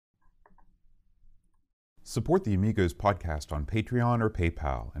Support the Amigos podcast on Patreon or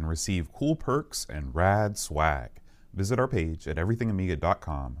PayPal and receive cool perks and rad swag. Visit our page at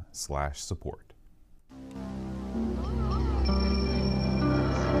everythingamiga.com/support.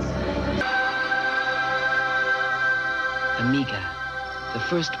 Amiga, the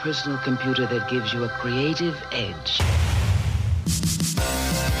first personal computer that gives you a creative edge.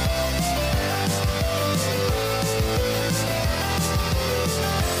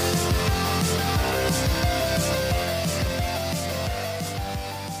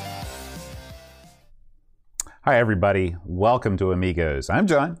 Hi everybody, welcome to Amigos. I'm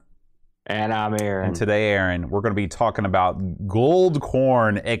John. And I'm Aaron. And today, Aaron, we're going to be talking about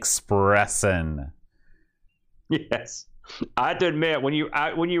Goldkorn Expressen. Yes. I have to admit, when you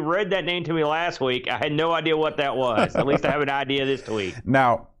read that name to me last week, I had no idea what that was. At least I have an idea this week.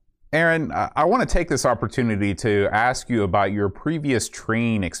 Now, Aaron, I want to take this opportunity to ask you about your previous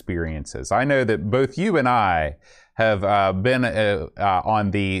train experiences. I know that both you and I have been on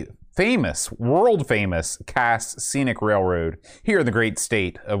the world famous Cass Scenic Railroad here in the great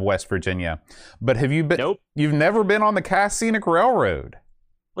state of West Virginia. But have you been? Nope. You've never been on the Cass Scenic Railroad?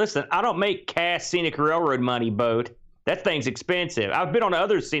 Listen, I don't make Cass Scenic Railroad money, boat. That thing's expensive. I've been on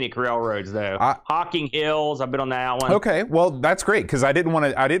other scenic railroads though. Hocking Hills, I've been on that one. Okay, well that's great because I didn't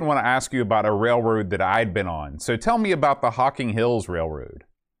want to ask you about a railroad that I'd been on. So tell me about the Hocking Hills Railroad.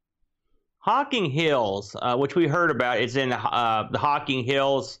 Hocking Hills, which we heard about, is in the Hocking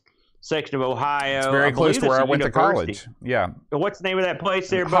Hills section of Ohio. It's very close to where I went to college. Yeah. What's the name of that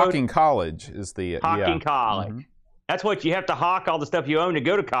place there, Hocking College is the Hocking College. Mm-hmm. That's what you have to hawk all the stuff you own to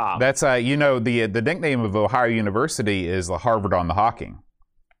go to college. That's the nickname of Ohio University is the Harvard on the Hocking.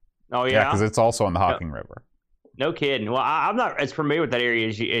 Oh yeah, because it's also on the Hocking River. No kidding. Well, I'm not as familiar with that area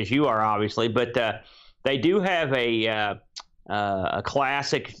as you are, obviously, but they do have a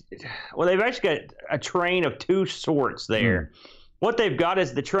classic. Well, they've actually got a train of two sorts there. What they've got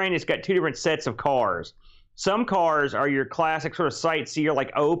is the train has got two different sets of cars. Some cars are your classic sort of sightseer,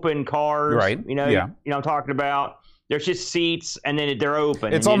 like open cars. Right. You know what I'm talking about. There's just seats, and then they're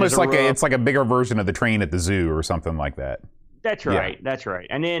open. It's almost like it's like a bigger version of the train at the zoo or something like that. That's right. Yeah. That's right.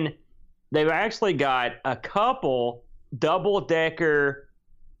 And then they've actually got a couple double-decker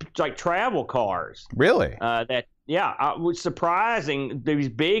like travel cars. Really? Was surprising.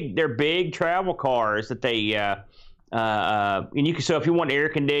 They're big travel cars that they. And you can, so if you want air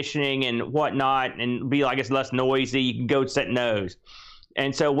conditioning and whatnot and be, I guess, less noisy, you can go set in those.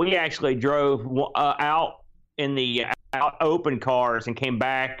 And so we actually drove out in the open cars and came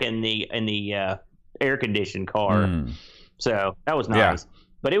back in the air conditioned car. So that was nice. Yeah.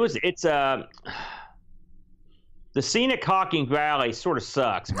 But it's the scenic Hocking Valley sort of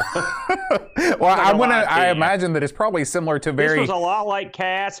sucks. Well, I imagine that it's probably similar to This was a lot like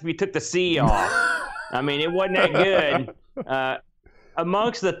Cass if you took the C off. I mean, it wasn't that good.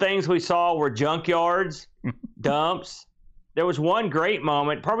 Amongst the things we saw were junkyards, dumps. There was one great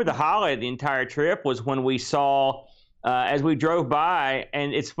moment, probably the highlight of the entire trip, was when we saw, as we drove by,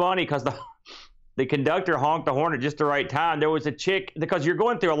 and it's funny because the conductor honked the horn at just the right time. There was a chick, because you're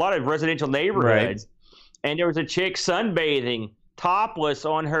going through a lot of residential neighborhoods, and there was a chick sunbathing, topless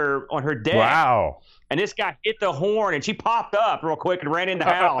on her deck. Wow. And this guy hit the horn, and she popped up real quick and ran in the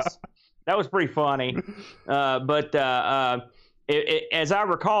house. That was pretty funny, but as I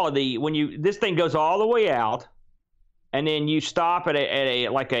recall, this thing goes all the way out, and then you stop at a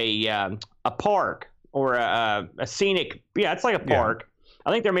park or a scenic. Yeah, it's like a park. Yeah.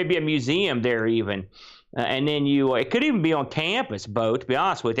 I think there may be a museum there even, and then it could even be on campus. To be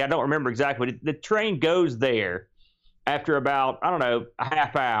honest with you, I don't remember exactly. But the train goes there after about a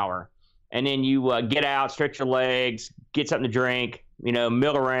half hour, and then you get out, stretch your legs, get something to drink.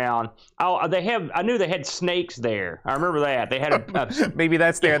 Mill around. I knew they had snakes there. I remember that. They had maybe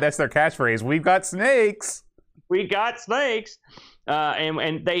that's their catchphrase. We've got snakes. We got snakes.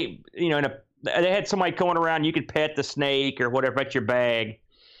 And they, they had somebody going around. You could pet the snake or whatever at your bag.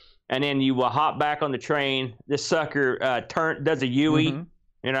 And then you hop back on the train. This sucker does a U-ey. Mm-hmm.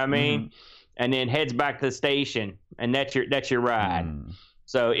 You know what I mean? Mm-hmm. And then heads back to the station. And that's your ride.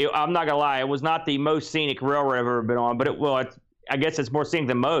 So I'm not gonna lie. It was not the most scenic railroad I've ever been on, but I guess it's more scenic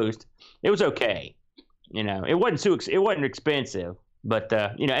than most. It was okay. It wasn't expensive, but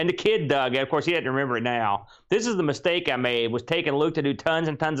and the kid Doug, of course, he didn't remember it now. This is the mistake I made, was taking Luke to do tons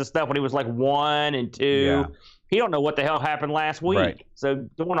and tons of stuff when he was like 1 and 2. Yeah. He don't know what the hell happened last week. Right. So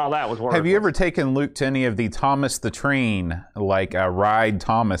doing all that was worth. Have you ever taken Luke to any of the Thomas the Train, like Ride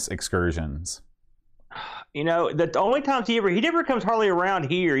Thomas excursions? The only times he never comes hardly around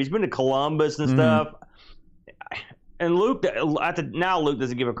here. He's been to Columbus and stuff. and Luke now Luke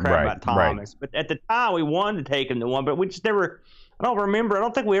doesn't give a crap about Thomas, but at the time we wanted to take him to one, but we just never. I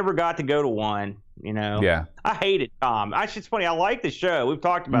don't think we ever got to go to one. You know. Yeah. I hated Tom. Actually, it's funny. I like the show. We've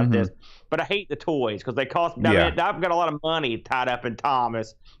talked about this, but I hate the toys because they cost. I mean, I've got a lot of money tied up in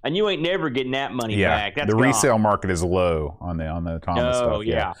Thomas, and you ain't never getting that money back. That's the gone. resale market is low on the Thomas stuff. Oh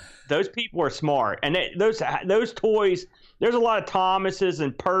yeah, those people are smart, and those toys. There's a lot of Thomases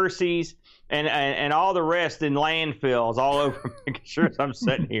and Percys and all the rest in landfills all over. Making sure I'm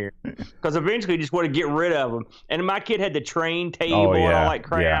sitting here because eventually you just want to get rid of them. And my kid had the train table and all that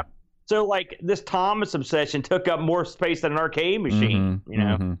crap. Yeah. So like this Thomas obsession took up more space than an arcade machine. You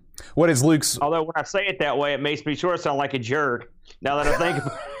know. What is Luke's? Although when I say it that way, it makes me sure sound like a jerk. Now that I think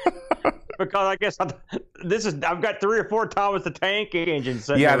about it. Because I guess I've got 3 or 4 Thomas the Tank engines.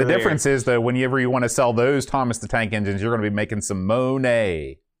 Yeah, the difference is though, whenever you want to sell those Thomas the Tank engines, you're going to be making some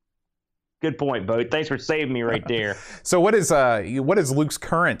money. Good point, Bo. Thanks for saving me right there. So what is Luke's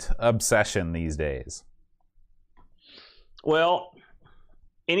current obsession these days? Well,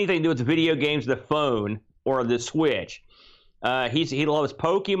 anything to do with the video games, the phone, or the Switch. He loves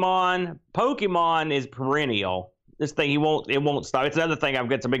Pokemon. Pokemon is perennial. This thing, it won't stop. It's another thing I've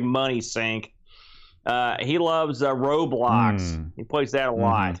got some big money sink. He loves Roblox. He plays that a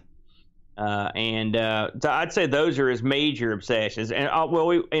lot. So I'd say those are his major obsessions. And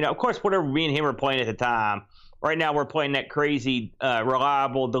of course, whatever me and him are playing at the time. Right now, we're playing that crazy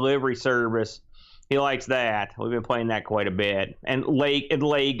reliable delivery service. He likes that. We've been playing that quite a bit. And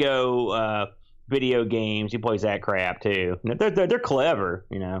Lego video games. He plays that crap too. They're clever,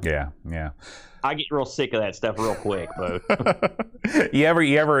 you know. Yeah. I get real sick of that stuff real quick, Bo. You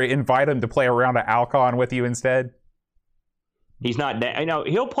ever invite him to play a round of Alcon with you instead? He's not that. You know,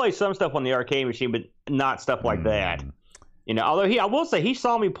 he'll play some stuff on the arcade machine, but not stuff like that. You know, although I will say he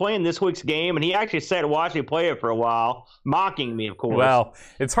saw me playing this week's game, and he actually sat and watched me play it for a while, mocking me, of course. Well,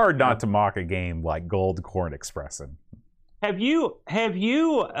 it's hard not to mock a game like Gold Corn Expressin'. Did you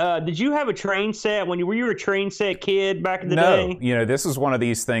have a train set were you a train set kid back in the day? No, you know, this is one of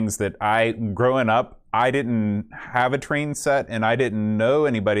these things that growing up, I didn't have a train set, and I didn't know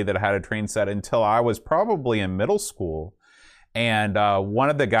anybody that had a train set until I was probably in middle school. And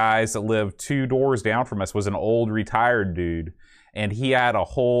one of the guys that lived 2 doors down from us was an old retired dude, and he had a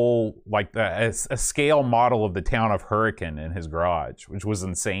whole a scale model of the town of Hurricane in his garage, which was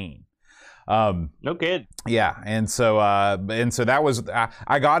insane. No kid. Yeah, and so that was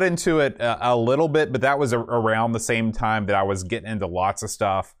I got into it a little bit, but that was around the same time that I was getting into lots of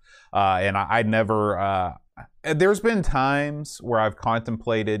stuff, and I'd never. There's been times where I've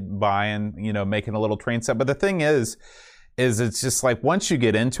contemplated buying, making a little train set, but the thing is it's just like once you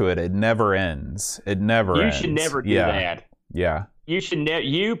get into it, it never ends. It never ends. You should never do that. Yeah. You should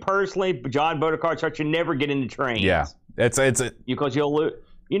you personally, John Bodekar, should never get into trains. Yeah. It's because you'll lose.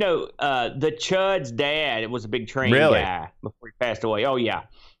 You know, the Chud's dad was a big train guy before he passed away. Oh, yeah.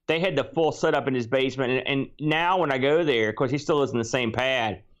 They had the full setup in his basement. And now when I go there, of course, he still lives in the same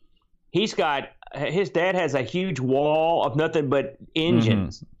pad. His dad has a huge wall of nothing but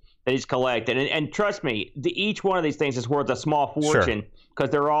engines that he's collected. And trust me, each one of these things is worth a small fortune because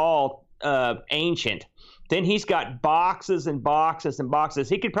they're all ancient. Then he's got boxes and boxes and boxes.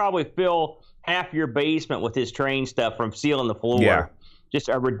 He could probably fill half your basement with his train stuff from ceiling to floor. Yeah. Just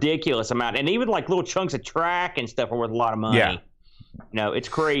a ridiculous amount. And even like little chunks of track and stuff are worth a lot of money. Yeah. It's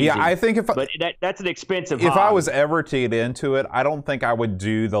crazy. Yeah, I think but that's an expensive If hobby. I was ever to get into it, I don't think I would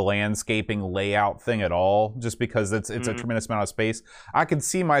do the landscaping layout thing at all, just because it's a tremendous amount of space. I could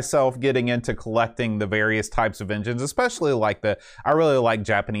see myself getting into collecting the various types of engines, especially I really like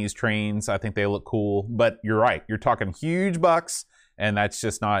Japanese trains. I think they look cool. But you're right. You're talking huge bucks, and that's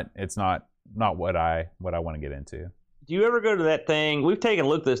just not what I want to get into. Do you ever go to that thing? We've taken a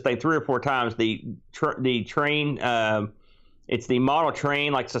look at this thing 3 or 4 times. The train, it's the model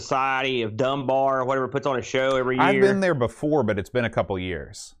train, like Society of Dunbar or whatever, puts on a show every year. I've been there before, but it's been a couple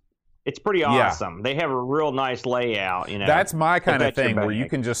years. It's pretty awesome. Yeah. They have a real nice layout. That's my kind of thing, where you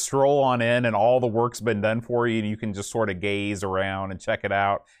can just stroll on in and all the work's been done for you, and you can just sort of gaze around and check it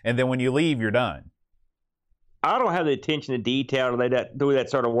out. And then when you leave, you're done. I don't have the attention to detail to do that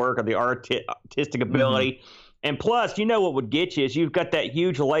sort of work or the artistic ability. And plus, what would get you is you've got that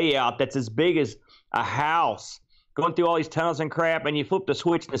huge layout that's as big as a house, going through all these tunnels and crap, and you flip the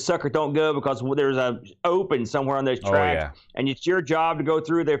switch and the sucker don't go because there's a open somewhere on those tracks, and it's your job to go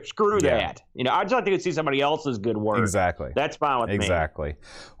through there. Screw that. I just like to see somebody else's good work. Exactly. That's fine with me. Exactly.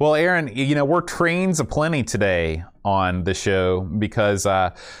 Well, Aaron, we're trains aplenty today on the show because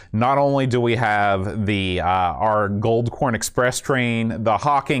not only do we have our Goldcorn Express train, the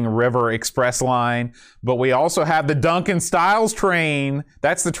Hocking River Express line, but we also have the Duncan Styles train.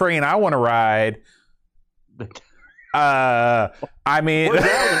 That's the train I want to ride. I mean, where'd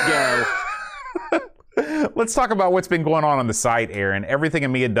that one go? Let's talk about what's been going on the site, Aaron.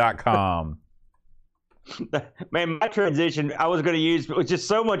 Everythingamiga.com. Man, my transition I was going to use was just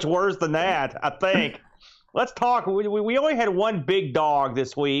so much worse than that, I think. Let's talk. We only had one big dog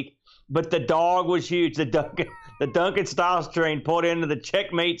this week, but the dog was huge. The Duncan Styles train pulled into the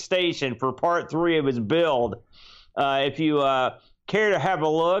Checkmate station for part 3 of his build. If you care to have a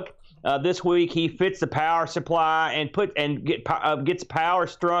look, this week he fits the power supply and gets power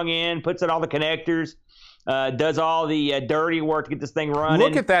strung in, puts in all the connectors, does all the dirty work to get this thing running.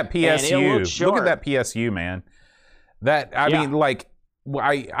 Look at that PSU. Look at that PSU, man. I mean, like,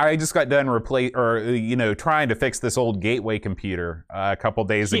 I just got done trying to fix this old Gateway computer a couple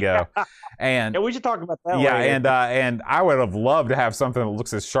days ago, and we should talk about that. Yeah, later. and I would have loved to have something that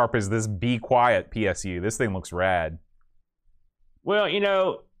looks as sharp as this Be Quiet PSU. This thing looks rad. Well,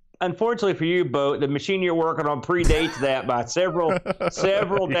 unfortunately for you, Bo, the machine you're working on predates that by several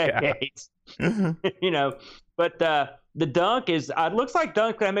decades. But the Dunk is. It looks like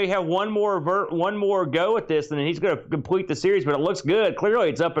Dunk may have one more go at this, and then he's going to complete the series. But it looks good. Clearly,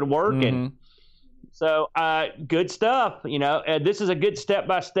 it's up and working. Mm-hmm. So good stuff. This is a good step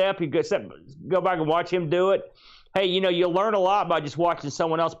by step. You go back and watch him do it. Hey, you'll learn a lot by just watching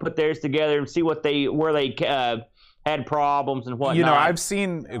someone else put theirs together and see where they had problems and whatnot. I've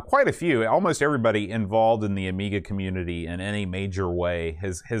seen quite a few. Almost everybody involved in the Amiga community in any major way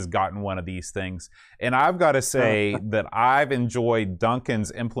has gotten one of these things. And I've got to say that I've enjoyed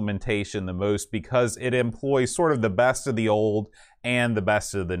Duncan's implementation the most because it employs sort of the best of the old and the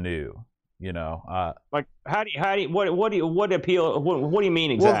best of the new. Like what do you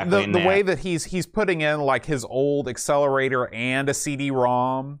mean exactly? Well, the way that he's putting in like his old accelerator and a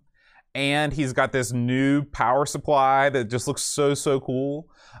CD-ROM. And he's got this new power supply that just looks so cool.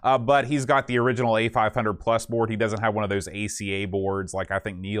 But he's got the original A500 Plus board. He doesn't have one of those ACA boards like I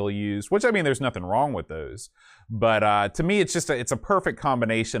think Neil used, which, I mean, there's nothing wrong with those. But to me, it's just it's a perfect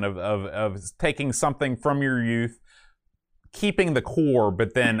combination of taking something from your youth, keeping the core,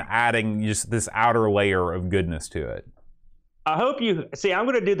 but then adding just this outer layer of goodness to it. I hope you see. I'm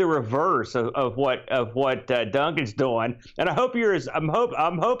going to do the reverse of what Duncan's doing, and I'm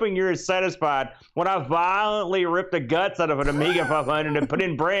hoping you're as satisfied when I violently rip the guts out of an Amiga 500 and put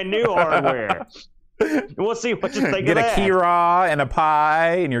in brand new hardware. We'll see what you think of that. Get a Kira and a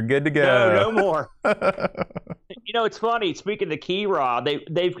Pi, and you're good to go. No more. It's funny. Speaking of the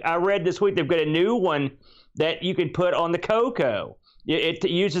Kira, I read this week they've got a new one that you can put on the Coco. It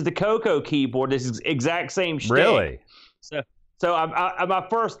uses the Coco keyboard. This is exact same shtick. Really? So my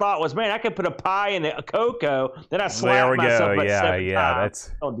first thought was, man, I could put a Pi in a Coco. Then I slapped myself about 7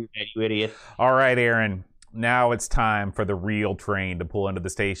 times. Don't do that, you idiot. All right, Aaron. Now it's time for the real train to pull into the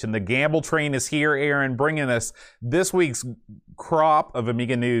station. The Gamble train is here, Aaron, bringing us this week's crop of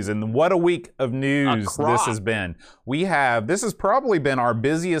Amiga news. And what a week of news this has been. This has probably been our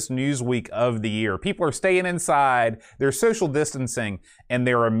busiest news week of the year. People are staying inside, they're social distancing, and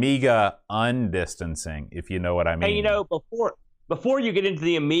they're Amiga undistancing, if you know what I mean. Hey, before you get into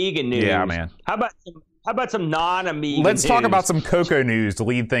the Amiga news, yeah, man. How about some non-Amiga Let's news? talk about some Coco news to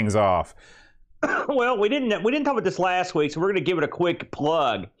lead things off. Well, we didn't talk about this last week, so we're going to give it a quick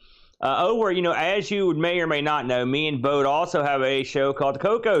plug. As you may or may not know, me and Bode also have a show called The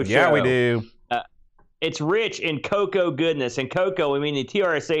Coco Show. Yeah, we do. It's rich in Coco goodness. And Coco, we mean the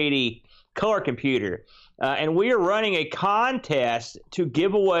TRS-80 color computer. And we are running a contest to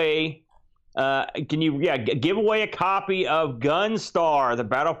give away. Give away a copy of Gunstar, the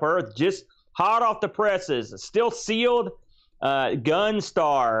Battle for Earth, just hot off the presses, still sealed.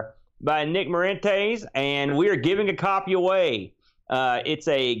 Gunstar by Nick Marentes, and we are giving a copy away. It's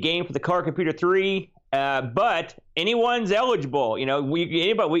a game for the Color Computer 3, but anyone's eligible.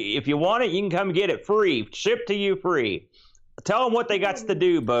 If you want it, you can come get it free, shipped to you free. Tell them what they got to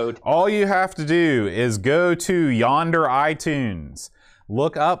do, Bode. All you have to do is go to yonder iTunes,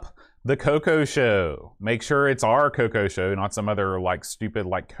 look up The Coco Show. Make sure it's our Coco Show, not some other stupid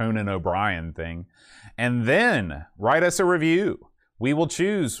Conan O'Brien thing. And then write us a review. we will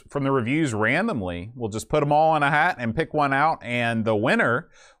choose from the reviews randomly. We'll just put them all in a hat and pick one out, and the winner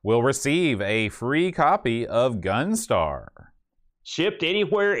will receive a free copy of Gunstar. Shipped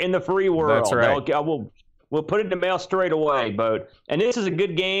anywhere in the free world. That's right. We'll put it in the mail straight away, Boat. And this is a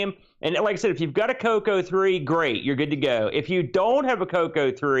good game. And like I said, if you've got a Coco 3, great, you're good to go. If you don't have a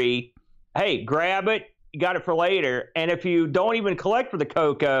Coco 3, hey, grab it. You got it for later. And if you don't even collect for the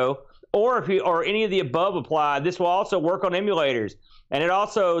Coco, or any of the above apply, this will also work on emulators. And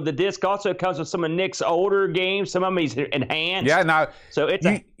the disc also comes with some of Nick's older games. Some of them he's enhanced. Yeah, now so it's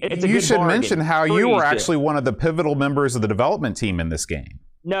a you good should bargain. mention how you were actually one of the pivotal members of the development team in this game.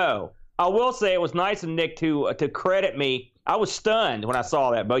 No, I will say it was nice of Nick to credit me. I was stunned when I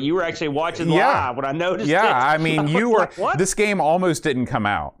saw that, but you were actually watching live when I noticed it. Yeah, I mean, you were. Like, what? This game almost didn't come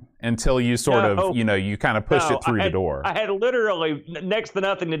out until you you kind of pushed it through the door. I had literally next to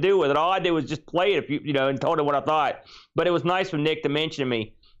nothing to do with it. All I did was just play it, and told him what I thought. But it was nice for Nick to mention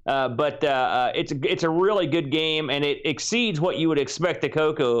me. But it's a really good game, and it exceeds what you would expect the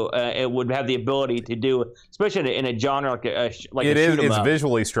Coco it would have the ability to do, especially in a genre like a shoot 'em It's up.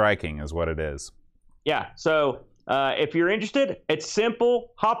 visually striking, is what it is. Yeah. So if you're interested, it's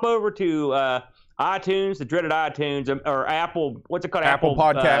simple. Hop over to iTunes, the dreaded iTunes, or Apple. What's it called? Apple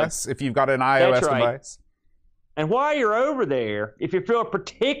Podcasts. If you've got an iOS device. And while you're over there, if you feel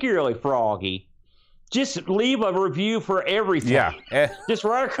particularly froggy, just leave a review for everything. Yeah. Just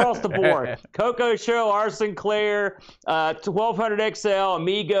right across the board. Coco Show, R. Sinclair, 1200 XL,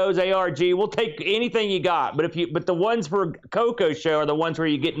 Amigos, ARG. We'll take anything you got. But the ones for Coco Show are the ones where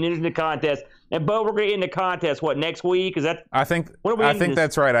you're getting into the contest. And Bo, we're going to get into the contest, next week? Is that? I think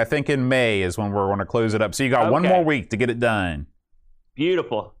that's right. I think in May is when we're going to close it up. So you got one more week to get it done.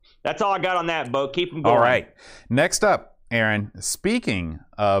 Beautiful. That's all I got on that, Bo. Keep them going. All right. Next up, Aaron, speaking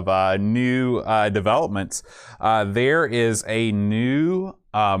of new developments, there is a new,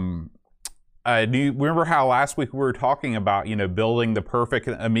 remember how last week we were talking about, building the perfect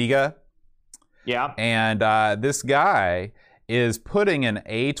Amiga? Yeah. And this guy is putting an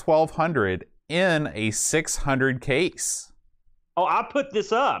A1200 in a 600 case. Oh, I put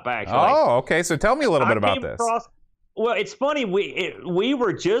this up, actually. Oh, okay. So tell me a little bit about this. Well, it's funny. We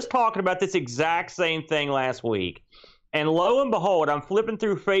were just talking about this exact same thing last week. And lo and behold, I'm flipping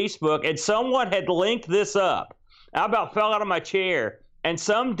through Facebook, and someone had linked this up. I about fell out of my chair. And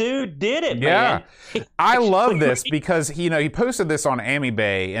some dude did it, man. Yeah, I love this because he posted this on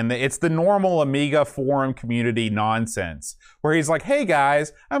Amibay, and it's the normal Amiga forum community nonsense where he's like, "Hey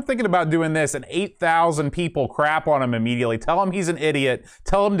guys, I'm thinking about doing this," and 8,000 people crap on him immediately, tell him he's an idiot,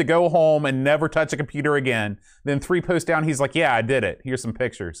 tell him to go home and never touch a computer again. Then 3 posts down, he's like, "Yeah, I did it. Here's some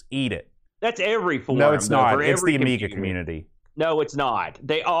pictures. Eat it." That's every forum. No, it's not. It's the Amiga community. No, it's not.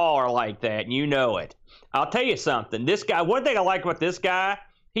 They all are like that, and you know it. I'll tell you something. This guy, one thing I like about this guy,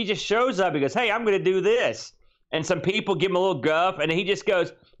 he just shows up. He goes, "Hey, I'm going to do this." And some people give him a little guff, and he just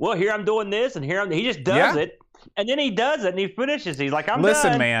goes, "Well, here I'm doing this, and here he just does it. And then he does it, and he finishes. He's like, "I'm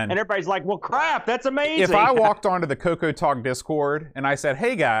Listen, done." man. And everybody's like, "Well, crap, that's amazing." If I walked onto the Coco Talk Discord and I said,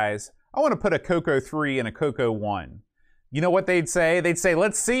 "Hey, guys, I want to put a Coco 3 and a Coco 1. You know what they'd say? They'd say,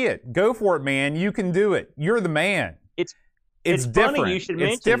 "Let's see it. Go for it, man. You can do it. You're the man." It's different. Funny you should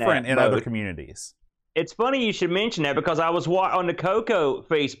mention it's different that, in Bo. other communities. It's funny you should mention that because I was on the Coco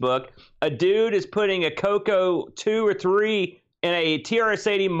Facebook. A dude is putting a Coco 2 or 3 in a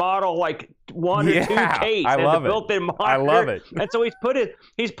TRS-80 model, like 1 or 2 case. I love it. Built-in monitor. I love it. And so he's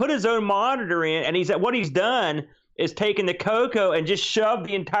put his own monitor in, and what he's done is taken the Coco and just shoved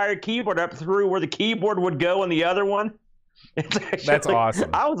the entire keyboard up through where the keyboard would go on the other one. That's awesome.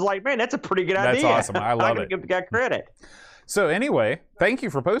 I was like, man, that's a pretty good idea. That's awesome. I love it. Give the guy credit. So anyway, thank you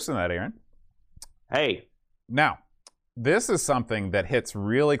for posting that, Aaron. Hey. Now, this is something that hits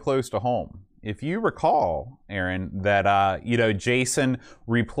really close to home. If you recall, Aaron, that Jason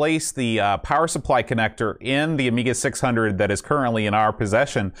replaced the power supply connector in the Amiga 600 that is currently in our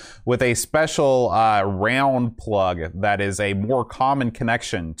possession with a special round plug that is a more common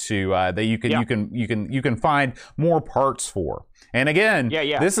connection to that you can find more parts for. And again,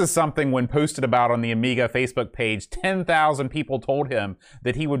 this is something when posted about on the Amiga Facebook page, 10,000 people told him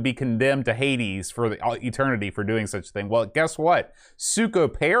that he would be condemned to Hades for eternity for doing such a thing. Well, guess what?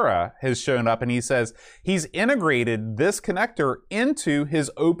 Suko Pera has shown up and he says he's integrated this connector into his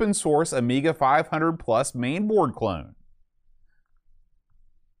open source Amiga 500 Plus mainboard clone.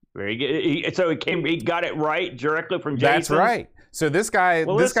 Very good. So he got it right directly from Jason? That's right. So this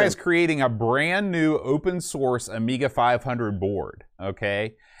guy's creating a brand new open source Amiga 500 board,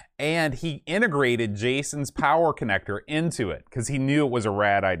 okay? And he integrated Jason's power connector into it because he knew it was a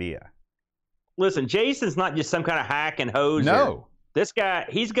rad idea. Listen, Jason's not just some kind of hack and hoser. No. This guy,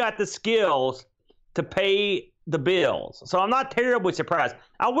 he's got the skills to pay the bills. So I'm not terribly surprised.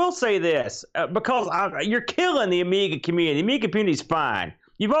 I will say this, because you're killing the Amiga community. The Amiga community's fine.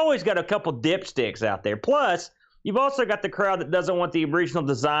 You've always got a couple dipsticks out there. Plus, you've also got the crowd that doesn't want the original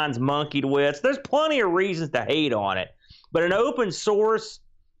designs monkeyed with. So there's plenty of reasons to hate on it. But an open source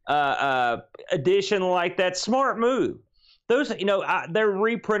edition like that, smart move. Those, they're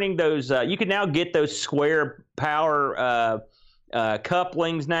reprinting those. You can now get those square power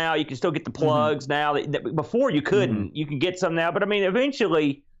couplings now. You can still get the plugs now. Before you couldn't. You can get some now. But I mean,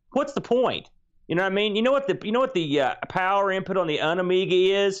 eventually, what's the point? You know what I mean? You know what the power input on the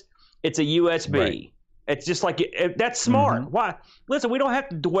Unamiga is? It's a USB. Right. It's just like that's smart. Why? Listen, we don't have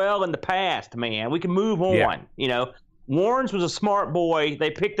to dwell in the past, man. We can move on. Yeah. Warrens was a smart boy.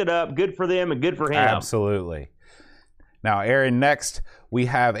 They picked it up. Good for them and good for him. Absolutely. Now, Aaron, next we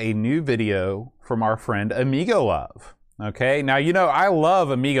have a new video from our friend Amiga Love. Okay. Now, I love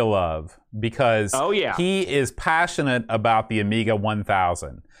Amiga Love because he is passionate about the Amiga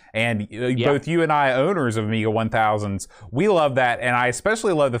 1000. And both you and I, owners of Amiga 1000s, we love that. And I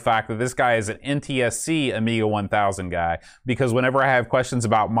especially love the fact that this guy is an NTSC Amiga 1000 guy, because whenever I have questions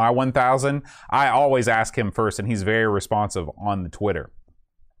about my 1000, I always ask him first, and he's very responsive on the Twitter.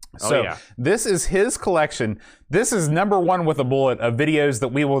 So this is his collection. This is #1 with a bullet of videos that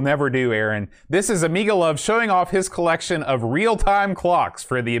we will never do, Aaron. This is Amiga Love showing off his collection of real-time clocks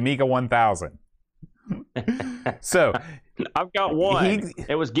for the Amiga 1000. So I've got one.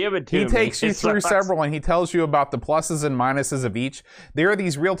 It was given to me. He takes you through several, and he tells you about the pluses and minuses of each. There are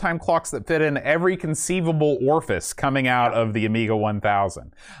these real-time clocks that fit in every conceivable orifice coming out of the Amiga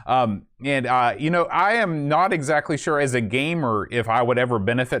 1000. I am not exactly sure as a gamer if I would ever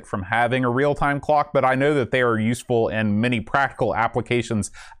benefit from having a real-time clock, but I know that they are useful in many practical applications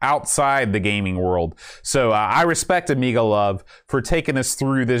outside the gaming world. So I respect Amiga Love for taking us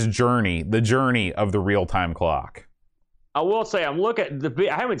through this journey, the journey of the real-time clock. I will say, I'm looking at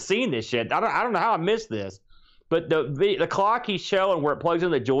I haven't seen this yet. I don't know how I missed this, but the clock he's showing where it plugs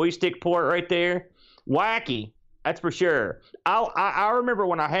in the joystick port right there, wacky. That's for sure. I remember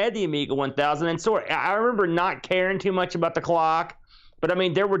when I had the Amiga 1000, and I remember not caring too much about the clock, but I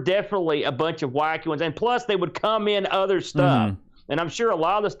mean, there were definitely a bunch of wacky ones, and plus they would come in other stuff, and I'm sure a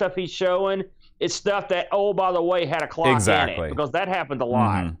lot of the stuff he's showing is stuff that, oh, by the way, had a clock in it, because that happened a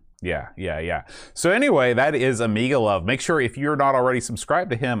lot. Yeah. So anyway, that is Amiga Love. Make sure, if you're not already, subscribe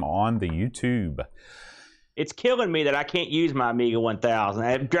to him on the YouTube. It's killing me that I can't use my Amiga 1000.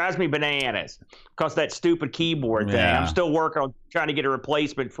 It drives me bananas because that stupid keyboard thing. I'm still working on trying to get a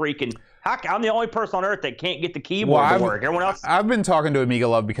replacement freaking... I'm the only person on earth that can't get the keyboard to work. Everyone else... I've been talking to Amiga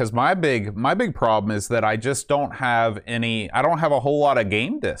Love because my big problem is that I just don't have I don't have a whole lot of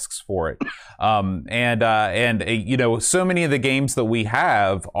game discs for it. So many of the games that we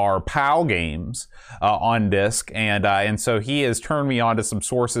have are PAL games on disc, and so he has turned me on to some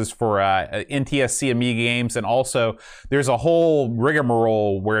sources for NTSC Amiga games, and also there's a whole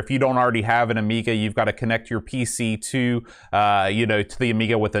rigmarole where if you don't already have an Amiga, you've got to connect your PC to the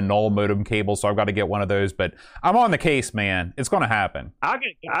Amiga with a null modem cable, so I've got to get one of those. But I'm on the case, man. It's going to happen.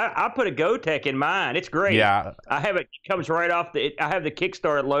 I put a GoTech in mine. It's great. Yeah, I have it comes right off I have the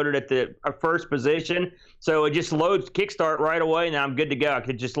Kickstart loaded at the first position, so it just loads Kickstart right away, and I'm good to go. I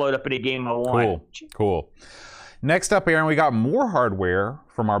could just load up any game I want. Cool. Next up, Aaron, we got more hardware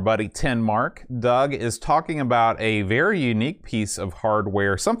from our buddy Tenmark. Doug is talking about a very unique piece of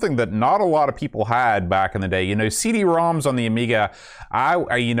hardware, something that not a lot of people had back in the day. CD-ROMs on the Amiga.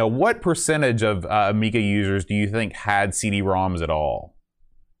 What percentage of Amiga users do you think had CD-ROMs at all?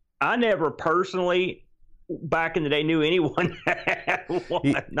 I never personally, back in the day, knew anyone had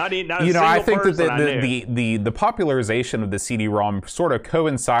one. Not a single think person that the popularization of the CD-ROM sort of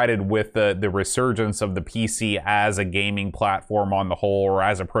coincided with the resurgence of the PC as a gaming platform on the whole, or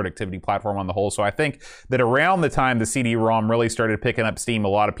as a productivity platform on the whole. So I think that around the time the CD-ROM really started picking up steam, a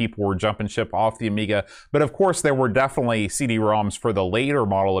lot of people were jumping ship off the Amiga. But of course, there were definitely CD-ROMs for the later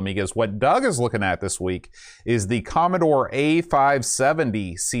model Amigas. What Doug is looking at this week is the Commodore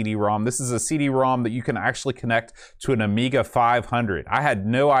A570 CD-ROM. This is a CD-ROM that you can actually connect to an Amiga 500. I had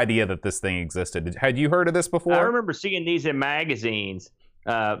no idea that this thing existed. Had you heard of this before? I remember seeing these in magazines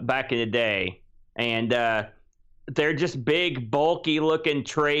back in the day, and they're just big, bulky looking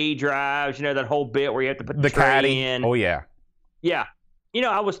tray drives, that whole bit where you have to put the tray caddy in. Oh yeah.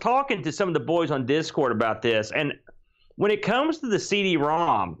 I was talking to some of the boys on Discord about this, and when it comes to the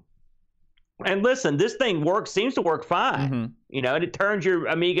CD-ROM, and listen, this thing seems to work fine. And it turns your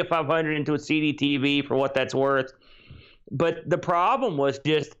Amiga 500 into a CD TV for what that's worth. But the problem was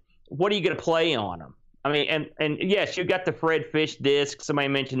just, what are you going to play on them? I mean, and yes, you got the Fred Fish disc. Somebody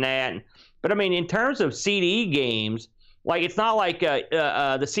mentioned that, but I mean, in terms of CD games, like it's not like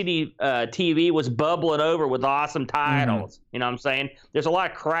the CD TV was bubbling over with awesome titles. You know what I'm saying? There's a lot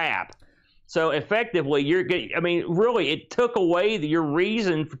of crap. So effectively, I mean, really, it took away your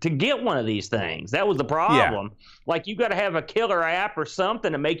reason to get one of these things. That was the problem. Yeah. Like, you got to have a killer app or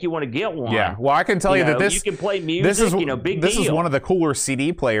something to make you want to get one. Yeah. Well, I can tell you that you can play music. This is one of the cooler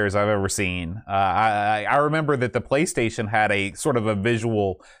CD players I've ever seen. I remember that the PlayStation had a sort of a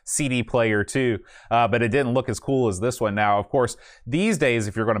visual CD player too, but it didn't look as cool as this one. Now, of course, these days,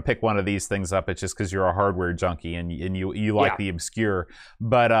 if you're going to pick one of these things up, it's just because you're a hardware junkie and you like the obscure.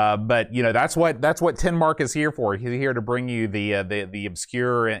 But you know, that's what Tin Mark is here for. He's here to bring you the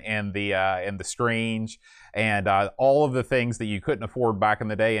obscure and the strange and all of the things that you couldn't afford back in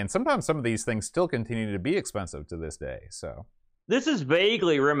the day. And sometimes some of these things still continue to be expensive to this day. So this is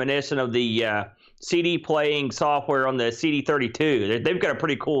vaguely reminiscent of the CD playing software on the CD32. They've got a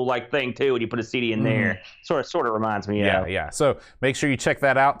pretty cool thing too when you put a CD in there. Sort of reminds me. Yeah. So make sure you check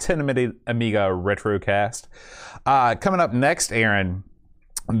that out. 10 Amiga Retrocast. Coming up next, Aaron.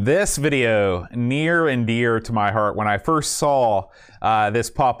 This video, near and dear to my heart. When I first saw this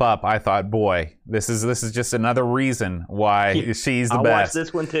pop up, I thought, boy, this is just another reason why she's the best. I watched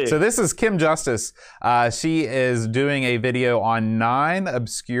this one too. So this is Kim Justice. She is doing a video on 9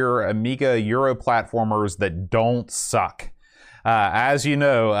 obscure Amiga Euro platformers that don't suck. As you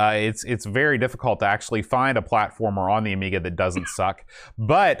know, it's very difficult to actually find a platformer on the Amiga that doesn't suck.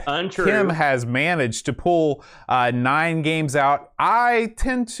 But Untrue. Kim has managed to pull 9 games out. I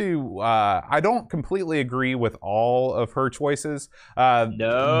tend to, I don't completely agree with all of her choices.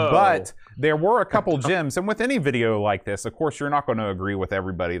 No. But there were a couple gems. And with any video like this, of course, you're not going to agree with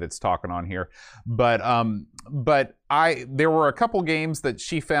everybody that's talking on here. But there were a couple games that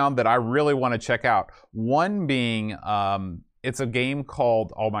she found that I really want to check out. One being, it's a game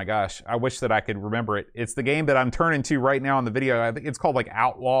called, oh my gosh, I wish that I could remember it. It's the game that I'm turning to right now in the video. I think it's called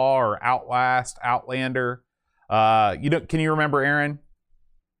Outlaw or Outlast, Outlander. Can you remember, Aaron?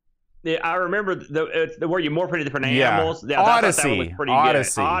 Yeah, I remember where you morph into different animals. Yeah, Odyssey.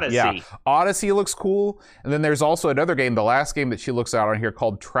 Odyssey. Yeah, Odyssey looks cool. And then there's also another game, the last game that she looks out on here,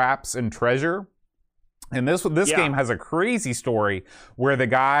 called Traps and Treasure. And this game has a crazy story where the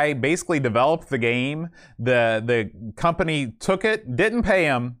guy basically developed the game. The company took it, didn't pay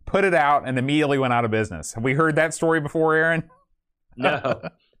him, put it out, and immediately went out of business. Have we heard that story before, Aaron? No.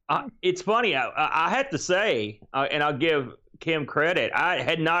 It's funny. I have to say, and I'll give Kim credit, I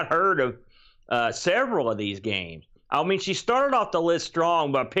had not heard of several of these games. I mean, she started off the list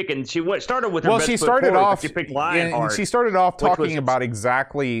strong by picking. She started with her best foot forward. She picked Lionheart. She started off talking about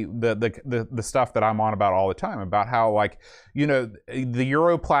exactly the stuff that I'm on about all the time, about how the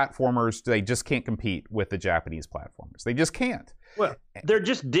Euro platformers, they just can't compete with the Japanese platformers. They just can't. Well, they're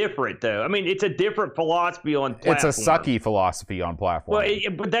just different, though. I mean, it's a different philosophy on platform. It's a sucky philosophy on platform. Well,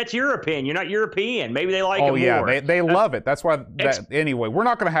 but that's your opinion. You're not European. Maybe they like it more. Oh, yeah, they love it. That's why. Anyway, we're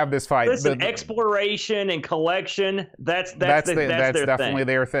not going to have this fight. Listen, exploration and collection, that's definitely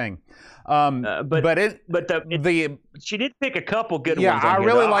their thing. She did pick a couple good ones. Yeah, I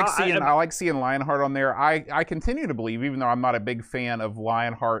really like seeing Lionheart on there. I continue to believe, even though I'm not a big fan of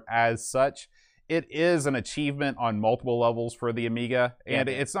Lionheart as such, it is an achievement on multiple levels for the Amiga, and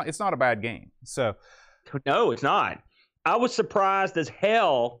it's not a bad game. So, no, it's not. I was surprised as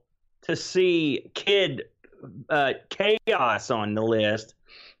hell to see Kid Chaos on the list,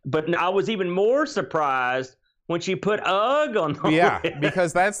 but I was even more surprised when she put UGG on the list.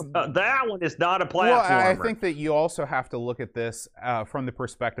 Because that's that one is not a platformer. Well, I think that you also have to look at this from the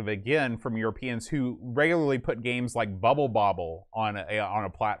perspective, again, from Europeans who regularly put games like Bubble Bobble on a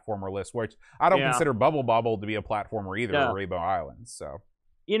platformer list, which I don't consider Bubble Bobble to be a platformer either, or Rainbow Islands. So,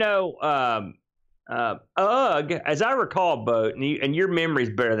 UGG, as I recall, Boat, and your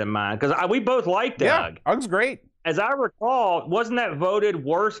memory's better than mine, because we both liked UGG. UGG's great. As I recall, wasn't that voted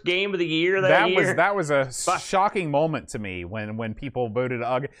worst game of the year that year? That was a shocking moment to me when people voted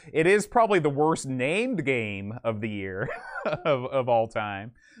UGG. It is probably the worst named game of the year of all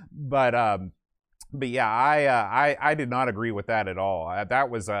time. But yeah, I did not agree with that at all.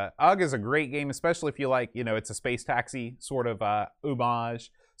 That was UGG is a great game, especially if you like, it's a space taxi sort of homage.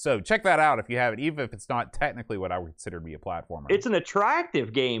 So check that out if you have it, even if it's not technically what I would consider to be a platformer. It's an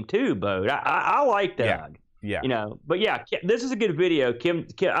attractive game too, Bo. I like UGG. Yeah. But yeah, this is a good video. Kim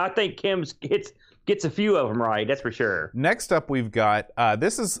I think Kim gets a few of them right. That's for sure. Next up, we've got I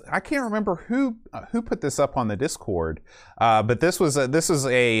can't remember who put this up on the Discord, but this is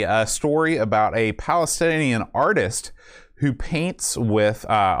a story about a Palestinian artist who paints with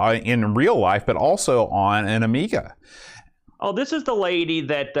in real life, but also on an Amiga. Oh, this is the lady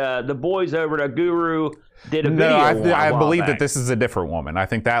that the boys over at Guru did a video. No, I believe back. that this is a different woman. I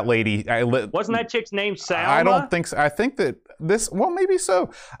think that lady wasn't that chick's name Salma? I don't think so. I think that this. Well, maybe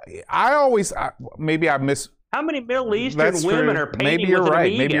so. Maybe I miss. How many Middle Eastern women are painting Maybe you're with an right.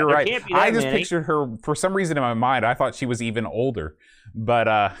 Amiga? Maybe you're There right. can't be that I just many. pictured her for some reason in my mind. I thought she was even older, but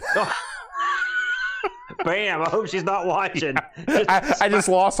Bam! I hope she's not watching. I just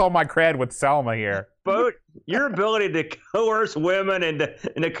lost all my cred with Selma here. But your ability to coerce women and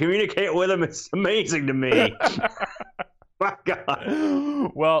to communicate with them is amazing to me. My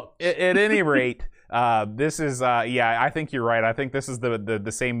God. Well, at any rate, this is I think you're right. I think this is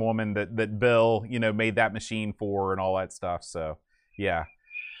the same woman that Bill made that machine for and all that stuff. So yeah,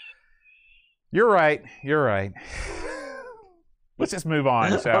 you're right. Let's just move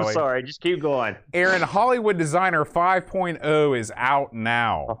on, shall we? I'm sorry. Just keep going. Aaron, Hollywood Designer 5.0 is out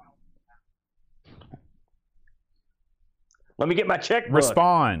now. Let me get my checkbook.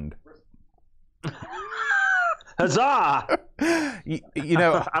 Respond. Huzzah! I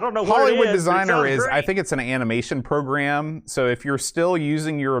don't know what Hollywood it is, Designer is. I think it's an animation program. So if you're still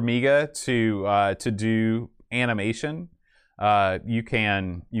using your Amiga to do animation, you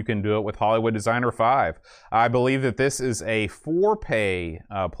can do it with Hollywood Designer 5. I believe that this is a 4-pay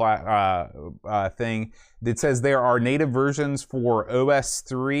thing that says there are native versions for OS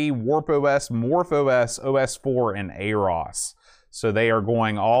 3, Warp OS, Morph OS, OS 4, and AROS. So they are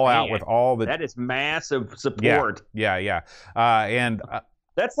going all out with all the. That is massive support. Yeah. And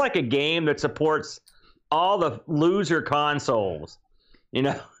that's like a game that supports all the loser consoles. When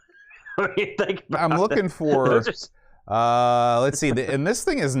you think about I'm looking it. for. Let's see, and this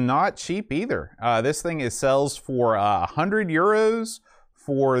thing is not cheap either. This thing sells for €100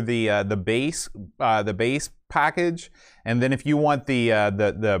 for the base package, and then if you want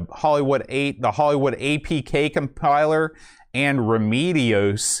the Hollywood 8, the Hollywood APK compiler and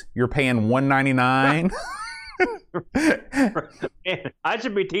Remedios, you're paying $199. Man, I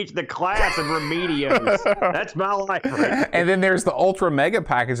should be teaching the class of Remedios. That's my life right. And then there's the Ultra Mega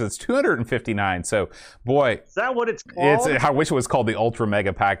package that's $259. So, boy, is that what it's called? I wish it was called the Ultra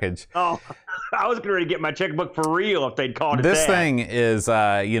Mega package. Oh, I was going to get my checkbook for real if they'd called it this that. Thing is,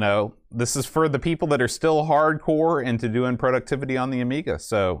 this is for the people that are still hardcore into doing productivity on the Amiga.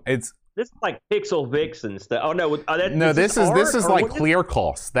 So it's. This is like Pixel Vixen stuff. Oh no, this is like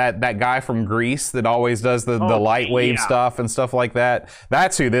Clearcos, that guy from Greece that always does the light wave stuff and stuff like that.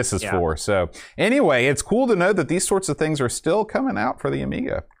 That's who this is for. So anyway, it's cool to know that these sorts of things are still coming out for the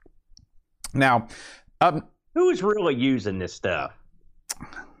Amiga. Now, who's really using this stuff?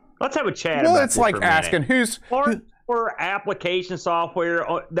 Let's have a chat. Well, about it's this like for a asking minute. for application software,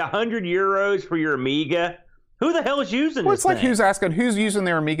 the €100 for your Amiga. Who the hell is using this it's like thing? who's asking who's using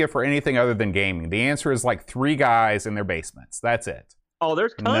their Amiga for anything other than gaming? The answer is like 3 guys in their basements. That's it. Oh,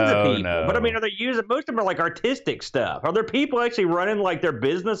 there's tons of people. No. But I mean, are they using? Most of them are like artistic stuff. Are there people actually running like their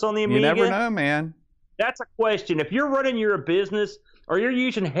business on the Amiga? You never know, man. That's a question. If you're running your business or you're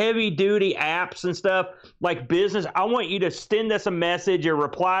using heavy duty apps and stuff like business, I want you to send us a message or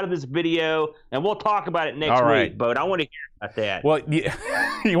reply to this video, and we'll talk about it next week. But I want to hear about that. Well,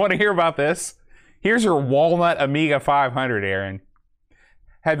 you want to hear about this? Here's your Walnut Amiga 500, Aaron.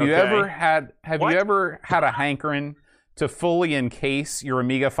 Have you ever had a hankering to fully encase your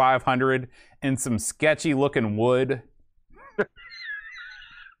Amiga 500 in some sketchy looking wood?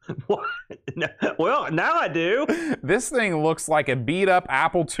 What? Well, now I do. This thing looks like a beat up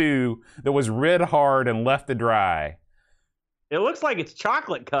Apple II that was rid hard and left to dry. It looks like it's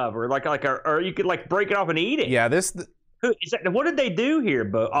chocolate covered, or you could like break it off and eat it. Yeah, What did they do here?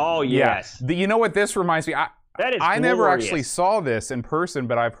 But oh yes, you know what this reminds me? I never actually saw this in person,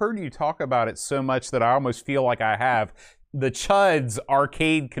 but I've heard you talk about it so much that I almost feel like I have. The Chuds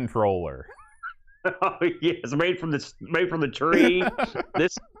arcade controller. Oh yes, made from the tree.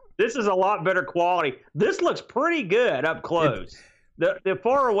 This is a lot better quality. This looks pretty good up close. The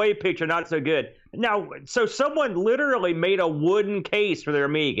far away picture not so good. Now, so someone literally made a wooden case for their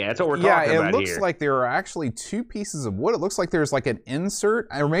Amiga. That's what we're talking about here. Yeah, it looks like there are actually 2 pieces of wood. It looks like there's like an insert,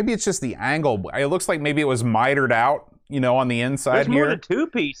 or maybe it's just the angle. It looks like maybe it was mitered out, on the inside. There's more than 2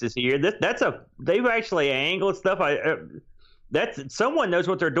 pieces here. They've actually angled stuff. Someone knows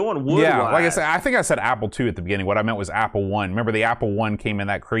what they're doing wood-wise. Yeah, like I said, I think I said Apple II at the beginning. What I meant was Apple I. Remember, the Apple I came in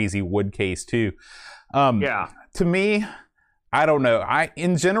that crazy wood case too. Yeah. To me, I don't know.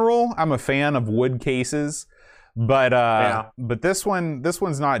 In general, I'm a fan of wood cases, but this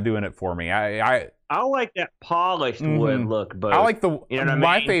one's not doing it for me. I like that polished wood look, but I like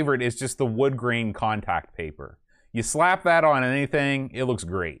my favorite is just the wood grain contact paper. You slap that on anything, it looks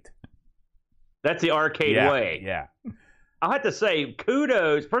great. That's the arcade way. Yeah. I have to say,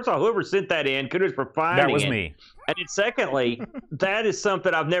 kudos. First of all, whoever sent that in, kudos for finding it. That was me. And then secondly, that is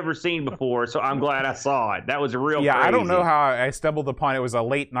something I've never seen before, so I'm glad I saw it. That was real crazy. I don't know how I stumbled upon it. It was a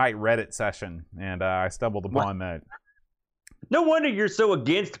late night Reddit session, and I stumbled upon that. No wonder you're so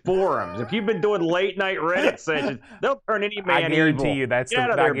against forums. If you've been doing late night Reddit sessions, they'll turn any man I guarantee evil.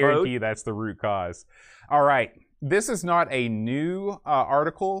 you that's the root cause. All right. This is not a new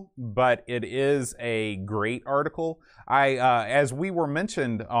article, but it is a great article. As we were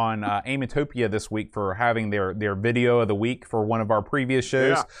mentioned on Amatopia this week for having their video of the week for one of our previous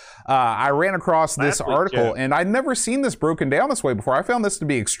shows, I ran across this article, and I'd never seen this broken down this way before. I found this to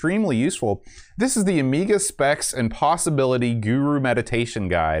be extremely useful. This is the Amiga Specs and Possibility Guru Meditation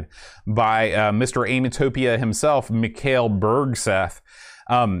Guide by Mr. Amatopia himself, Mikhail Bergseth.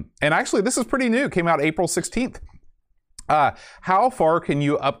 And actually, this is pretty new. It came out April 16th. How far can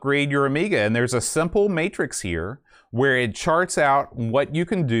you upgrade your Amiga? And there's a simple matrix here where it charts out what you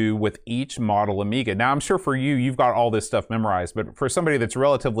can do with each model Amiga. Now, I'm sure for you, you've got all this stuff memorized, but for somebody that's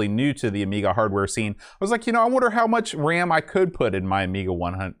relatively new to the Amiga hardware scene, I was like, I wonder how much RAM I could put in my Amiga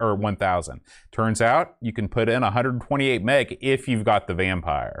 100 or 1000. Turns out you can put in 128 meg if you've got the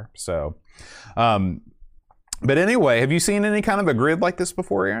Vampire. So, but anyway, have you seen any kind of a grid like this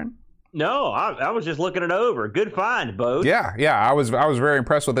before, Aaron? No, I was just looking it over. Good find, Bo. Yeah, I was very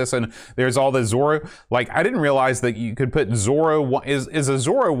impressed with this, and there's all the Zorro. Like, I didn't realize that you could put Zorro. Is a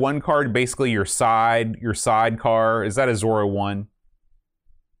Zorro 1 card basically your side car? Is that a Zorro 1?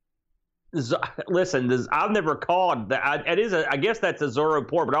 Listen, I've never called that. It is I guess that's a Zorro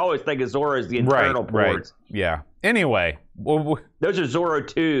port, but I always think of Zorro as the internal ports. Right. Yeah. Anyway, those are Zorro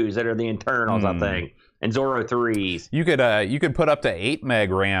 2s that are the internals, I think. And Zorro 3s. You could put up to 8 meg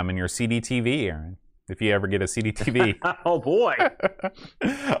RAM in your CDTV, Aaron, if you ever get a CDTV. Oh boy.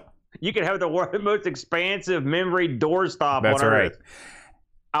 You could have the most expansive memory doorstop on Earth.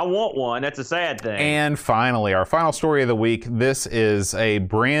 I want one. That's a sad thing. And finally, our final story of the week. This is a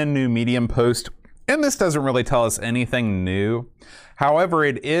brand new Medium post, and this doesn't really tell us anything new. However,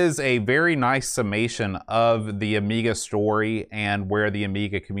 it is a very nice summation of the Amiga story and where the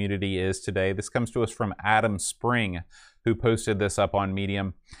Amiga community is today. This comes to us from Adam Spring, who posted this up on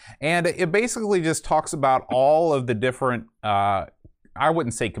Medium. And it basically just talks about all of the different, I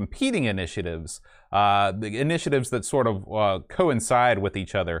wouldn't say competing initiatives, the initiatives that sort of coincide with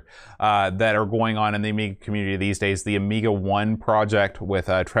each other that are going on in the Amiga community these days. The Amiga 1 project with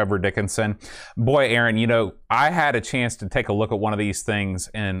Trevor Dickinson. Boy, Aaron, I had a chance to take a look at one of these things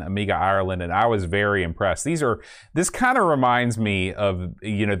in Amiga Ireland, and I was very impressed. This kind of reminds me of,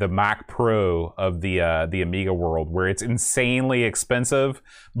 the Mac Pro of the Amiga world, where it's insanely expensive,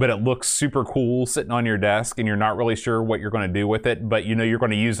 but it looks super cool sitting on your desk, and you're not really sure what you're going to do with it, but you're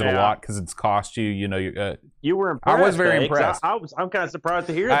going to use it a lot because it's cost you. You were impressed. I was very impressed. I'm kind of surprised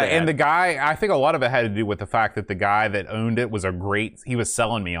to hear that. And the guy, I think a lot of it had to do with the fact that the guy that owned it was he was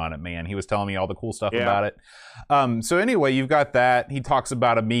selling me on it, man. He was telling me all the cool stuff about it. So anyway, you've got that. He talks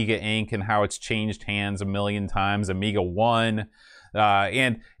about Amiga Inc. and how it's changed hands a million times. Amiga 1.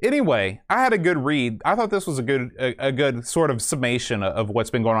 And anyway, I had a good read. I thought this was a good sort of summation of what's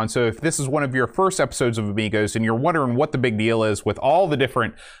been going on. So if this is one of your first episodes of Amigos and you're wondering what the big deal is with all the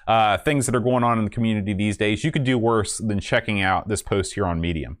different things that are going on in the community these days, you could do worse than checking out this post here on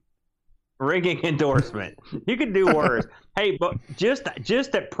Medium. Ringing endorsement. You could do worse. Hey, but just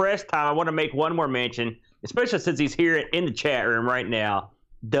at press time, I want to make one more mention, especially since he's here in the chat room right now.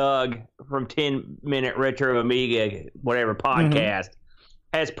 Doug from 10 Minute Retro Amiga, whatever podcast,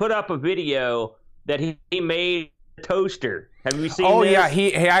 has put up a video that he made a toaster. Have you seen this? Oh, yeah.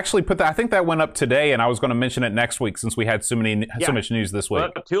 He actually put that. I think that went up today, and I was going to mention it next week since we had so much news this week.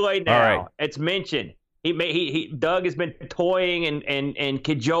 Well, too late now. All right. It's mentioned. Doug has been toying and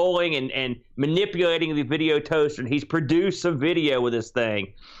cajoling and manipulating the video toaster. He's produced some video with this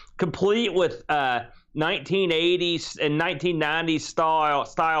thing, complete with 1980s and 1990s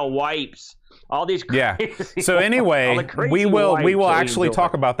style wipes. All these crazy So anyway, we will actually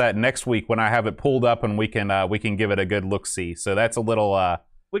talk talk about that next week when I have it pulled up and we can give it a good look see. So that's a little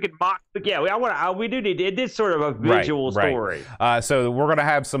we could mock. Yeah, we do need it. Is sort of a visual story. So we're gonna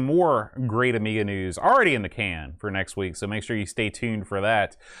have some more great Amiga news already in the can for next week. So make sure you stay tuned for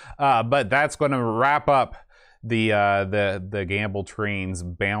that. But that's going to wrap up the Gamble Train's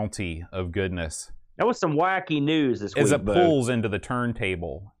bounty of goodness. That was some wacky news this week. As it pulls into the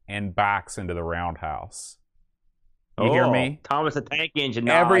turntable and backs into the roundhouse. You hear me? Thomas the Tank Engine.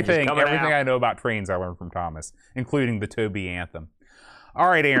 Everything I know about trains I learned from Thomas, including the Toby anthem. All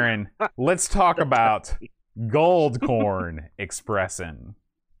right, Aaron, let's talk about Gold Corn Expressin'.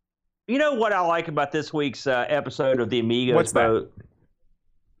 You know what I like about this week's episode of the Amigos What's that? Boat?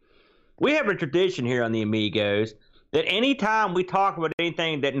 We have a tradition here on the Amigos that anytime we talk about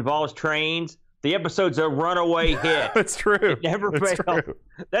anything that involves trains, the episode's a runaway hit. That's true. It never That's fails. true.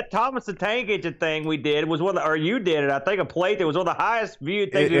 That Thomas the Tank Engine thing we did was one of the, or you did it, I think, a plate that was one of the highest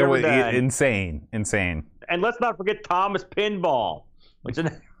viewed things we've ever done. Insane. And let's not forget Thomas Pinball, which is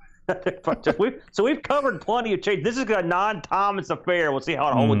so we've covered plenty of change. This is a non-Thomas affair. We'll see how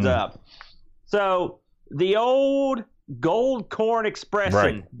it holds up. So the old Gold Corn Expression,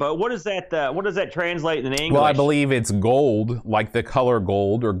 Right. but what does that translate in English? Well, I believe it's gold, like the color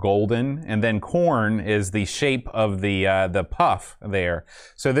gold or golden, and then corn is the shape of the puff there.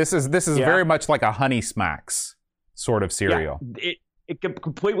 So this is very much like a Honey Smacks sort of cereal. Yeah, it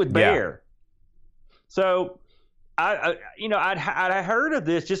complete with bear. So I'd heard of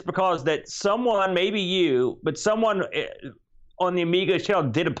this just because that someone, maybe you, but someone on the Amigos channel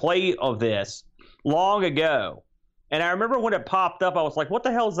did a play of this long ago. And I remember when it popped up, I was like, what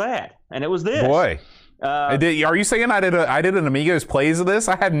the hell is that? And it was this. Boy. Are you saying I did an Amigos plays of this?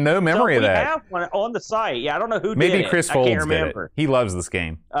 I had no memory of that. We have one on the site. Yeah, I don't know who did it. Maybe Chris Folds I can't remember. did it. He loves this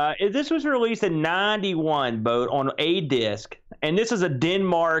game. This was released in '91, Boat, on a disc. And this is a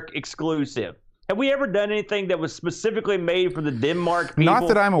Denmark exclusive. Have we ever done anything that was specifically made for the Denmark people? Not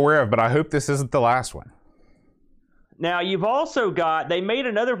that I'm aware of, but I hope this isn't the last one. Now, you've also got, they made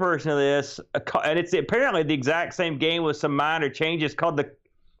another version of this, and it's apparently the exact same game with some minor changes, called the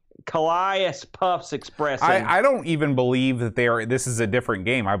Callias Puffs Express. I don't even believe that this is a different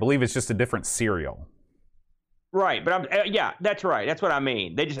game. I believe it's just a different cereal. Right, but yeah, that's right. That's what I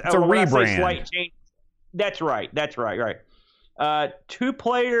mean. They just, it's a rebrand. Slight change. That's right. Right. 2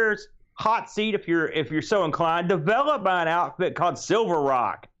 players, hot seat if you're so inclined, developed by an outfit called Silver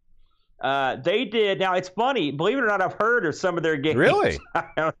Rock. They did. Now it's funny, believe it or not, I've heard of some of their games. Really?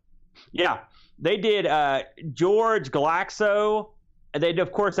 Yeah, they did George Glaxo. They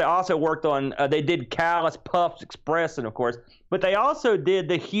also worked on. They did Callias Puffs Express, and of course, but they also did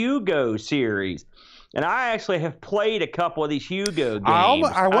the Hugo series. And I actually have played a couple of these Hugo games.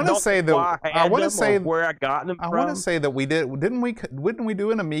 I want to say that where I got them from. I want to say that we did. Didn't we do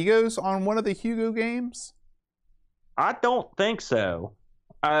an Amigos on one of the Hugo games? I don't think so.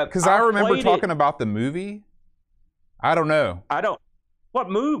 Because I remember talking about the movie. I don't know. What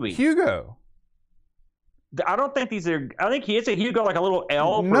movie? Hugo. I don't think these are. I think it's a Hugo, like a little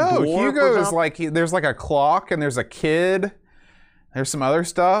elf. No, or dwarf Hugo is like there's like a clock and there's a kid. There's some other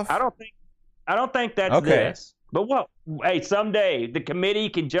stuff. I don't think that's this. But what? Hey, someday the committee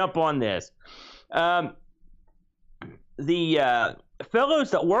can jump on this. The fellows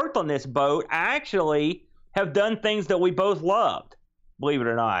that worked on this boat actually have done things that we both loved. Believe it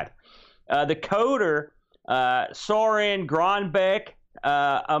or not. The coder, Soren Gronbeck,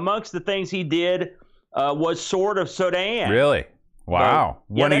 amongst the things he did was Sword of Sodan. Really? Wow. So,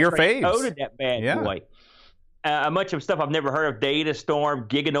 one of your faves. He coded that bad boy. Much of stuff I've never heard of, Data Storm,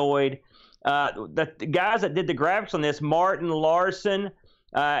 Giganoid. The guys that did the graphics on this, Martin Larson,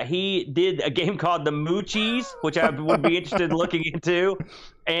 he did a game called The Moochies, which I would be interested in looking into.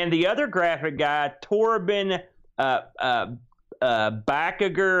 And the other graphic guy, Torben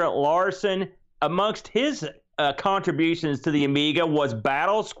Backager Larson, amongst his contributions to the Amiga was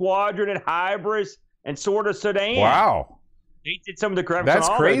Battle Squadron and Hybris and Sword of Sodan. Wow. He did some of the graphics. That's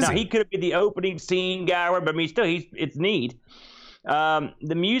on all crazy. Now, he could have been the opening scene guy, but I mean, still, it's neat.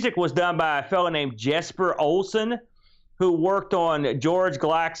 The music was done by a fellow named Jesper Olsen, who worked on George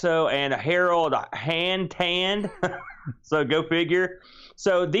Glaxo and Harold Handtand. So go figure.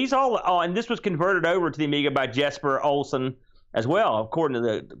 So these and this was converted over to the Amiga by Jesper Olsen as well, according to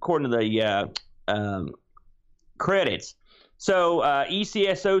the credits. So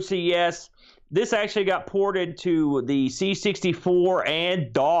ECS, OCS, this actually got ported to the C64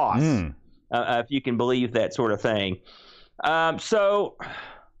 and DOS, if you can believe that sort of thing. So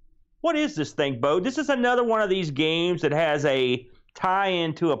what is this thing, Bo? This is another one of these games that has a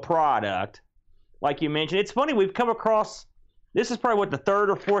tie-in to a product, like you mentioned. It's funny, we've come across. This is probably the 3rd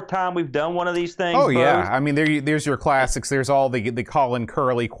or 4th time we've done one of these things. Oh, yeah. I mean, there's your classics. There's all the Colin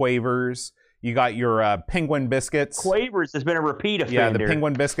Curley Quavers. You got your Penguin Biscuits. Quavers has been a repeat offender. Yeah, the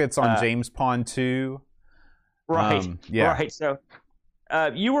Penguin Biscuits on James Pond 2. Right. Right. So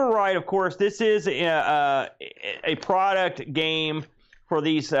you were right, of course. This is a product game for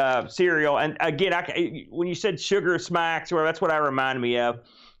these cereal. And again, when you said Sugar Smacks, that's what I reminded me of.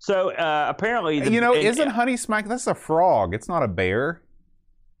 So apparently, isn't Honey Smack? That's a frog. It's not a bear.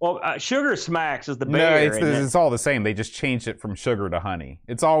 Well, Sugar Smacks is the bear. No, it's all the same. They just changed it from sugar to honey.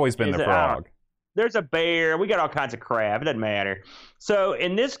 It's always been the frog. there's a bear. We got all kinds of crap. It doesn't matter. So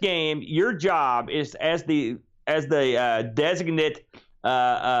in this game, your job is as the designate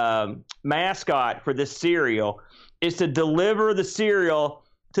mascot for this cereal is to deliver the cereal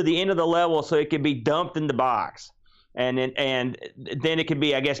to the end of the level so it can be dumped in the box. And then it can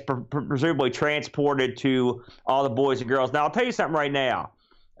be, I guess, presumably transported to all the boys and girls. Now, I'll tell you something right now.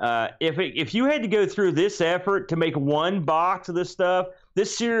 If you had to go through this effort to make one box of this stuff,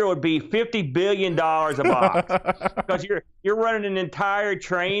 this cereal would be $50 billion a box because you're running an entire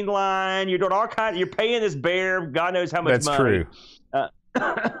train line. You're doing all kinds. You're paying this bear God knows how much money. That's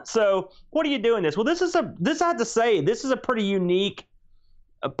true. So what are you doing this? Well, this I have to say, this is a pretty unique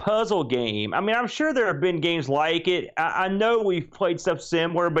puzzle game. I mean, I'm sure there have been games like it. I know we've played stuff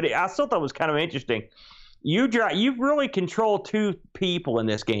similar, but I still thought it was kind of interesting. You really control two people in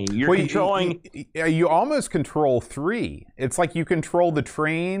this game. You're controlling. You almost control three. It's like you control the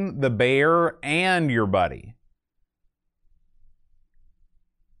train, the bear, and your buddy.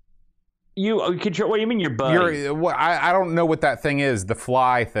 You control. What do you mean, your buddy? I don't know what that thing is. The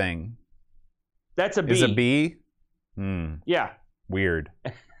fly thing. That's a bee. Is a bee? Yeah. Weird.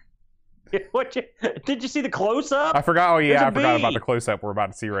 Did you see the close up? I forgot. Oh yeah, I forgot about the close up we're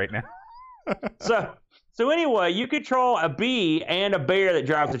about to see right now. So anyway, you control a bee and a bear that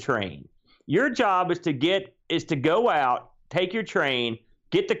drives the train. Your job is to go out, take your train,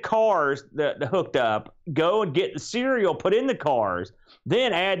 get the cars the hooked up, go and get the cereal put in the cars,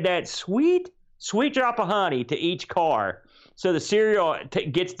 then add that sweet drop of honey to each car, so the cereal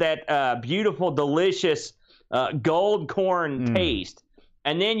gets that beautiful, delicious gold corn taste.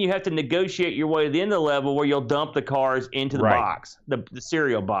 And then you have to negotiate your way to the end of the level where you'll dump the cars into the box, the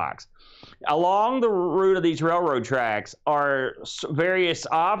cereal box. Along the route of these railroad tracks are various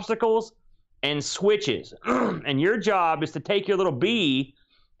obstacles and switches. And your job is to take your little bee,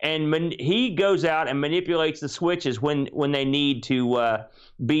 and he goes out and manipulates the switches when they need to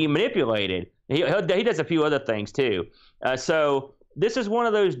be manipulated. He does a few other things too. So this is one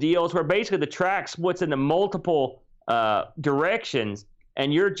of those deals where basically the track splits into multiple directions,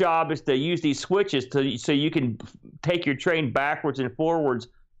 and your job is to use these switches so you can take your train backwards and forwards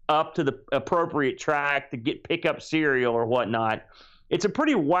up to the appropriate track to pick up cereal or whatnot. It's a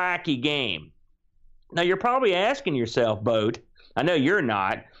pretty wacky game. Now, you're probably asking yourself, Boat, I know you're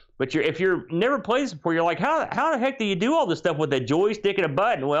not, but if you're never played this before, you're like, how the heck do you do all this stuff with a joystick and a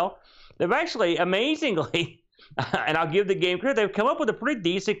button? Well, they've actually, amazingly, and I'll give the game credit, they've come up with a pretty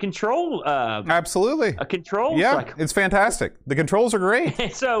decent control. Absolutely. A control cycle. It's fantastic. The controls are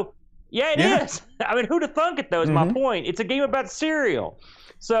great. So, it is. I mean, who'd have thunk it, though, is my point. It's a game about cereal.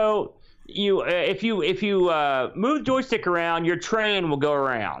 So if you move the joystick around, your train will go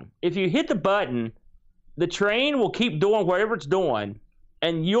around. If you hit the button, the train will keep doing whatever it's doing,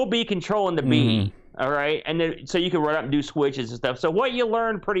 and you'll be controlling the bee. All right, and then so you can run up and do switches and stuff. So what you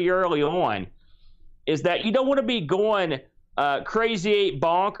learn pretty early on is that you don't want to be going crazy 8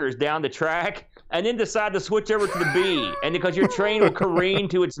 bonkers down the track and then decide to switch over to the bee, and because your train will careen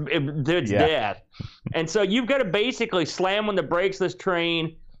to its death. And so you've got to basically slam on the brakes of this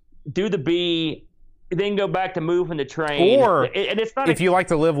train, do the bee, then go back to moving the train. Or if you like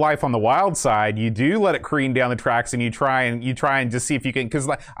to live life on the wild side, you do let it careen down the tracks, and you try and just see if you can. Because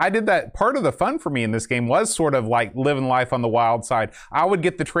I did that. Part of the fun for me in this game was sort of like living life on the wild side. I would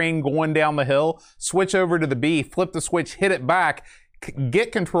get the train going down the hill, switch over to the bee, flip the switch, hit it back,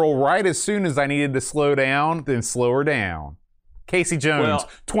 get control right as soon as I needed to slow down, then slow her down. Casey Jones,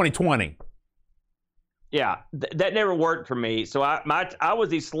 2020. Yeah, that never worked for me. So I was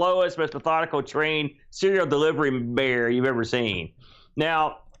the slowest, most methodical train cereal delivery bear you've ever seen.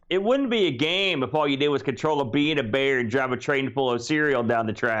 Now, it wouldn't be a game if all you did was control a bee and a bear and drive a train full of cereal down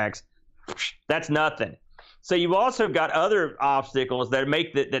the tracks. That's nothing. So you've also got other obstacles that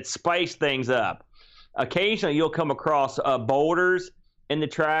that spice things up. Occasionally, you'll come across boulders in the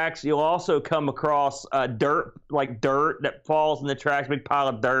tracks. You'll also come across dirt that falls in the tracks, big pile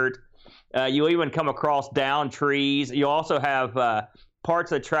of dirt. You'll even come across down trees. You also have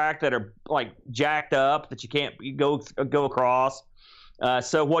parts of the track that are like jacked up that you can't go across.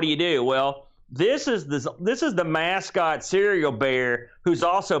 So what do? Well, this is the mascot cereal bear who's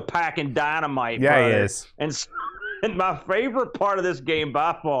also packing dynamite. Yeah, brother. He is. And my favorite part of this game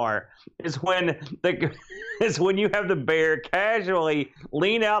by far is when you have the bear casually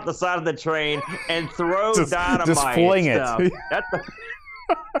lean out the side of the train and throw dynamite. Just fling it.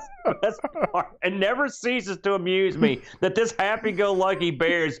 That's the part. It never ceases to amuse me that this happy-go-lucky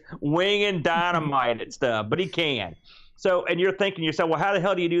bear's winging dynamite and stuff, but he can. So, and you're thinking to yourself, well, how the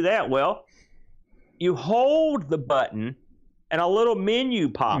hell do you do that? Well, you hold the button, and a little menu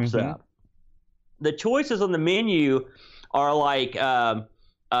pops up. the choices on the menu are like go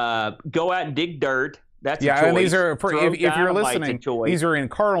out and dig dirt. That's a choice. And these are for if you're Dynamite's a listening. choice. These are in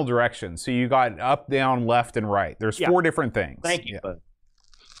cardinal directions. So you got up, down, left, and right. There's 4 different things. Thank you.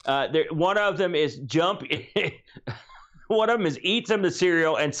 One of them is jump. One of them is eat some of the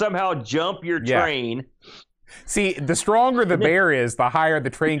cereal and somehow jump your train. See, the stronger the bear is, the higher the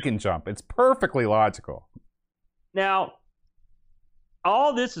train can jump. It's perfectly logical. Now,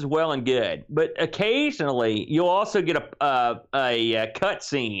 all this is well and good, but occasionally you'll also get a cut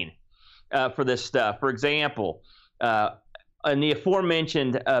scene for this stuff. For example, in the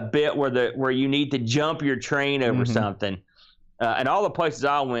aforementioned bit where you need to jump your train over something, and all the places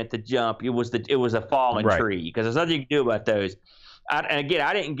I went to jump, it was a fallen tree because there's nothing you can do about those. And again,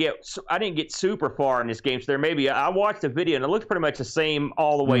 I didn't get super far in this game, so I watched the video and it looks pretty much the same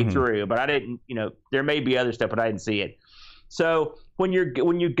all the way through, but I didn't, there may be other stuff, but I didn't see it. So when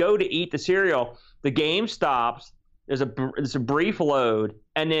you go to eat the cereal, the game stops. There's a brief load,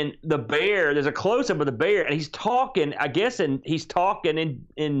 and then there's a close up of the bear, and he's talking. I guess, and he's talking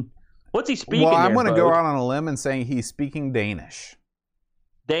in what's he speaking? Well, I'm going to go out on a limb and say he's speaking Danish.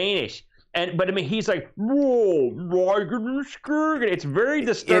 But I mean, he's like, whoa, it's very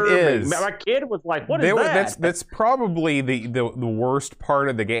disturbing. It is. My kid was like, what is that? That's probably the worst part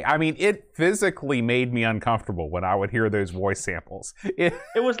of the game. I mean, it physically made me uncomfortable when I would hear those voice samples. It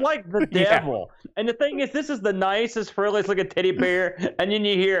was like the devil. Yeah. And the thing is, this is the nicest, friendliest looking teddy bear, and then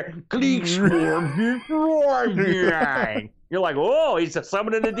you hear, you're like, whoa, he's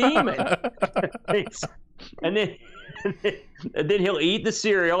summoning a demon. And then he'll eat the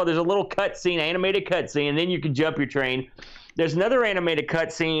cereal. There's a little cutscene, animated cutscene, and then you can jump your train. There's another animated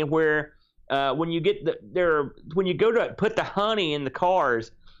cutscene where when you go to put the honey in the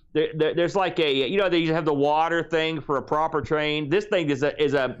cars, there's like they have the water thing for a proper train. This thing is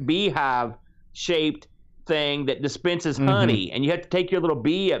a beehive shaped thing that dispenses honey, and you have to take your little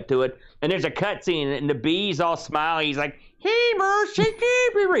bee up to it. And there's a cutscene, and the bee's all smiley. He's like, "Hey, Mercy,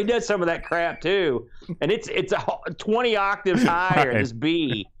 he does some of that crap too, and it's 20 octaves higher. This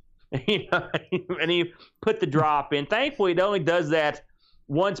bee, and he put the drop in. Thankfully, it only does that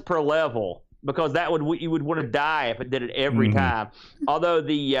once per level because you would want to die if it did it every time. Although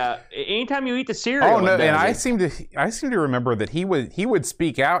anytime you eat the cereal, I seem to remember that he would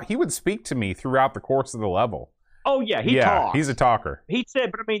speak out. He would speak to me throughout the course of the level. Oh, yeah, he talks. He's a talker. He said,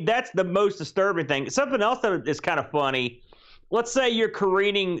 but I mean, that's the most disturbing thing. Something else that is kind of funny. Let's say you're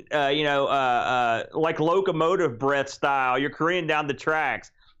careening, like locomotive breath style. You're careening down the tracks,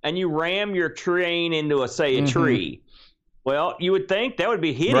 and you ram your train into, a tree. Well, you would think that would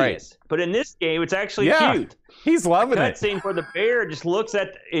be hideous. But in this game, it's actually cute. He's loving it. Cutscene where the bear just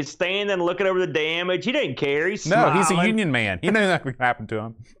is standing, looking over the damage. He doesn't care. He's smiling. He's a union man. You know that could happen to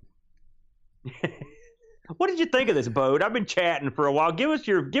him. What did you think of this, Bode? I've been chatting for a while. Give us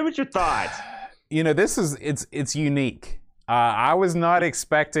your thoughts. It's unique. I was not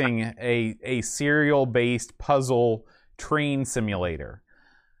expecting a serial-based puzzle train simulator.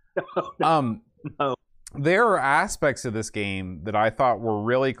 No. There are aspects of this game that I thought were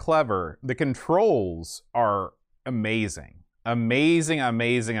really clever. The controls are amazing. Amazing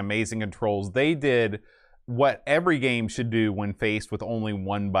controls. They did what every game should do when faced with only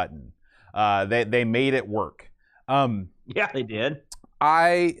one button. They made it work. Yeah, they did.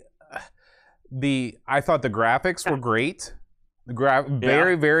 I thought the graphics were great.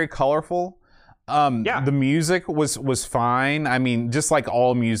 Very, very colorful. The music was fine. I mean, just like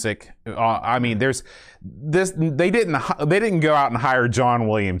all music. I mean, there's this. They didn't go out and hire John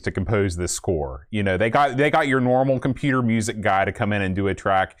Williams to compose this score. They got your normal computer music guy to come in and do a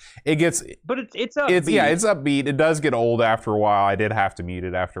track. But it's upbeat. It's upbeat. It does get old after a while. I did have to mute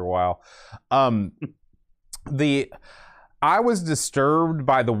it after a while. I was disturbed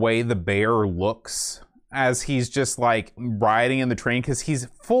by the way the bear looks as he's just like riding in the train because he's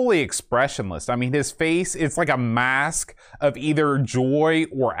fully expressionless. I mean, his face, it's like a mask of either joy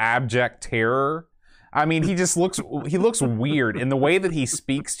or abject terror. I mean, he looks weird. And the way that he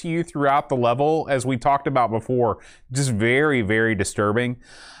speaks to you throughout the level, as we talked about before, just very, very disturbing.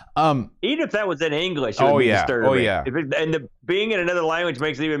 Even if that was in English, it would be disturbing. Oh, yeah. Being in another language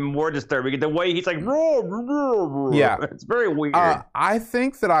makes it even more disturbing. The way he's like, it's very weird. I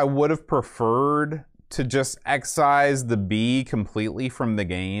think that I would have preferred to just excise the bee completely from the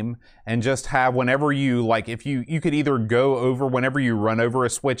game and just have whenever you, like, if you could either go over, whenever you run over a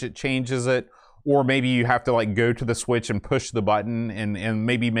switch, it changes it, or maybe you have to, like, go to the switch and push the button and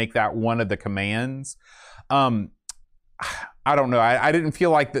maybe make that one of the commands. I don't know. I didn't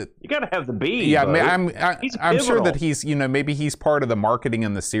feel like that. You gotta have the bee. Yeah, I'm sure that he's, maybe he's part of the marketing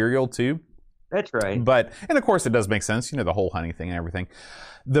and the cereal too. That's right. But, and of course it does make sense, the whole honey thing and everything.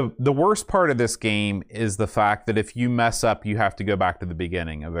 The worst part of this game is the fact that if you mess up, you have to go back to the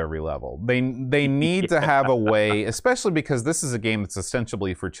beginning of every level. They need to have a way, especially because this is a game that's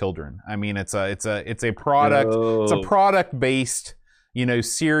ostensibly for children. I mean, it's a product. Oh. It's a product based,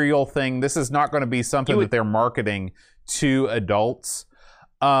 serial thing. This is not going to be something that they're marketing to adults.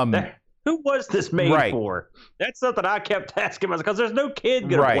 Who was this made for? That's something I kept asking myself, because there's no kid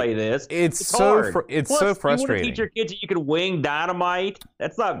going to play this. It's so hard. it's Plus, so frustrating. You want to teach your kids that you can wing dynamite?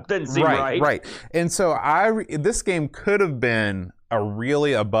 Doesn't seem right. Right. And so this game could have been a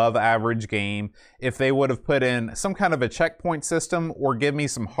really above average game if they would have put in some kind of a checkpoint system, or give me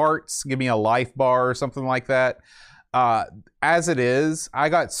some hearts, give me a life bar or something like that. As it is, I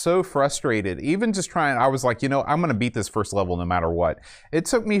got so frustrated. Even just trying, I was like, I'm going to beat this first level no matter what. It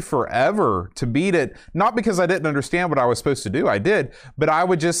took me forever to beat it. Not because I didn't understand what I was supposed to do. I did. But I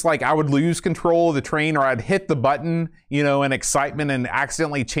would just I would lose control of the train, or I'd hit the button, in excitement, and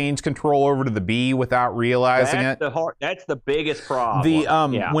accidentally change control over to the B without realizing it. That's the biggest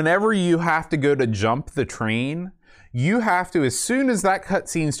problem. Whenever you have to go to jump the train, you have to, as soon as that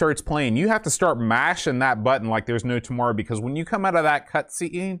cutscene starts playing, you have to start mashing that button like there's no tomorrow, because when you come out of that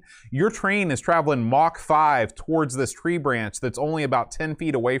cutscene, your train is traveling Mach 5 towards this tree branch that's only about 10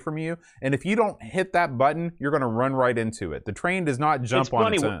 feet away from you, and if you don't hit that button, you're going to run right into it. The train does not jump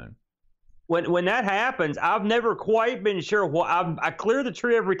on its own. When that happens, I've never quite been sure. I clear the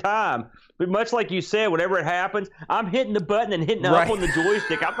tree every time, but much like you said, whenever it happens, I'm hitting the button and hitting up on the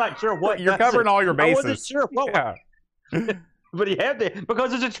joystick. I'm not sure what you're covering all your bases. I wasn't sure what. But you have to,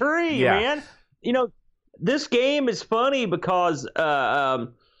 because it's a tree, man. This game is funny because, like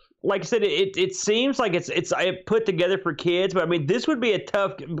I said, it seems like it's put together for kids. But I mean, this would be a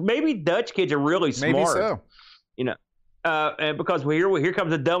tough. Maybe Dutch kids are really smart. Maybe so. And because here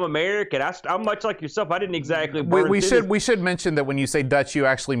comes a dumb American. I'm much like yourself. I didn't exactly. We should mention that when you say Dutch, you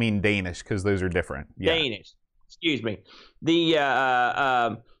actually mean Danish, because those are different. Yeah. Danish. Excuse me.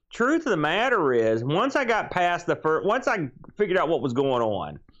 The truth of the matter is, once I figured out what was going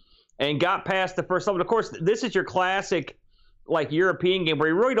on and got past the first level, of course, this is your classic European game where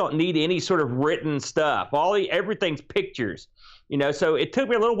you really don't need any sort of written stuff. Everything's pictures, so it took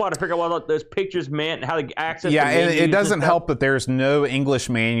me a little while to figure out what those pictures meant and how to access and it doesn't and help that there's no English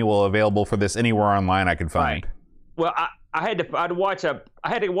manual available for this anywhere online I could find. Right. Well, I had to watch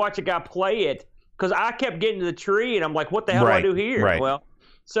a guy play it, because I kept getting to the tree and I'm like, what the hell do I do here? Right. Well,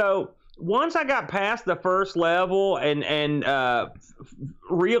 so once I got past the first level and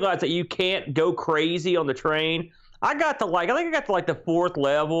realized that you can't go crazy on the train, I got to I think I got to the fourth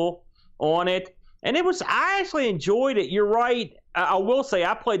level on it, and I actually enjoyed it. You're right. I will say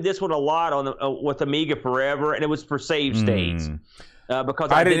I played this one a lot with Amiga Forever, and it was for save states.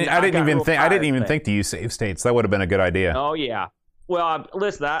 Because I didn't even think to use save states. That would have been a good idea. Oh yeah. Well,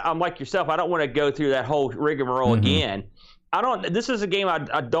 listen, I'm like yourself. I don't want to go through that whole rigmarole again. This is a game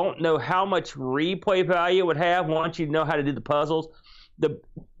I don't know how much replay value it would have once you know how to do the puzzles.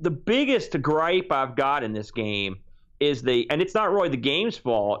 The biggest gripe I've got in this game is and it's not really the game's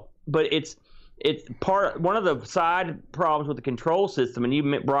fault, but it's one of the side problems with the control system, and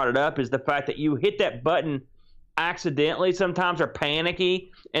you brought it up, is the fact that you hit that button accidentally sometimes, or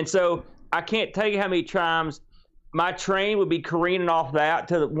panicky. And so I can't tell you how many times my train would be careening off that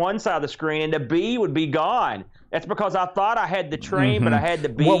to one side of the screen, and the B would be gone. That's because I thought I had the train, but I had the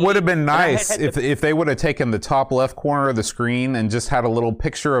B. What would have been nice if they would have taken the top left corner of the screen and just had a little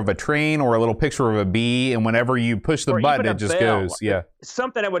picture of a train or a little picture of a B, and whenever you push the button, it just goes. Yeah.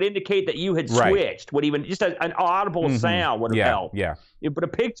 Something that would indicate that you had switched. Would even just an audible sound would have helped. Yeah. But a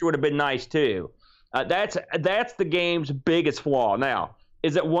picture would have been nice too. That's the game's biggest flaw. Now,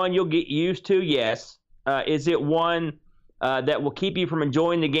 is it one you'll get used to? Yes. Is it one that will keep you from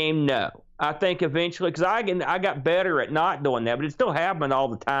enjoying the game? No. I think eventually, because I got better at not doing that, but it still happened all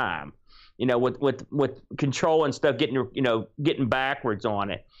the time. With control and stuff, getting backwards on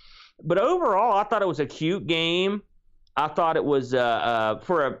it. But overall, I thought it was a cute game. I thought it was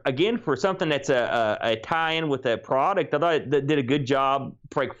for something that's a tie-in with a product. I thought it did a good job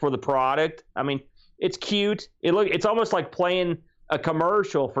for the product. I mean, it's cute. It's almost like playing a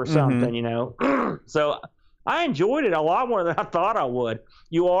commercial for something, So I enjoyed it a lot more than I thought I would.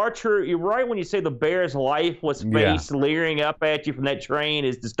 You're right when you say the bear's lifeless face leering up at you from that train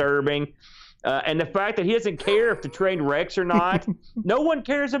is disturbing. And the fact that he doesn't care if the train wrecks or not. No one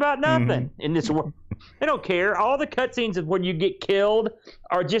cares about nothing in this world. They don't care. All the cutscenes of when you get killed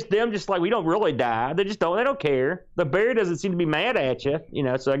are just them, just like we don't really die. They don't care. The bear doesn't seem to be mad at you,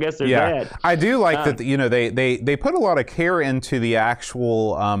 so I guess there's that. I do like that. They put a lot of care into the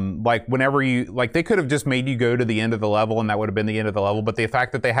actual like whenever you like they could have just made you go to the end of the level and that would have been the end of the level, but the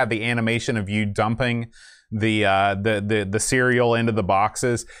fact that they had the animation of you dumping the cereal into the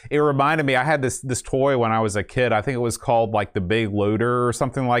boxes, it reminded me. I had this toy when I was a kid. I think it was called like the Big Loader or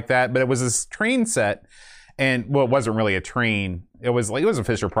something like that. But it was this train set, and well, it wasn't really a train. It was a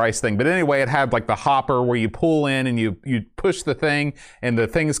Fisher Price thing. But anyway, it had like the hopper where you pull in and you push the thing, and the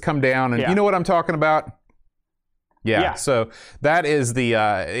things come down. And you know what I'm talking about? Yeah. So that is the.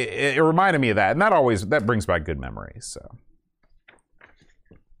 It reminded me of that, and that brings back good memories. So.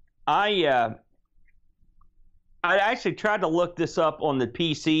 I actually tried to look this up on the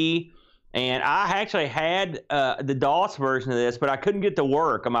PC, and I actually had the DOS version of this, but I couldn't get to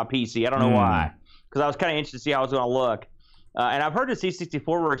work on my PC. I don't know why, because I was kind of interested to see how it was going to look. And I've heard the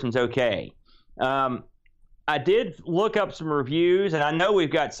C64 version's okay. I did look up some reviews, and I know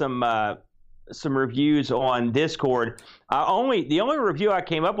we've got some reviews on Discord. The only review I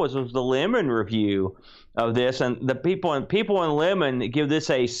came up with was the Lemon review of this, and the people in Lemon give this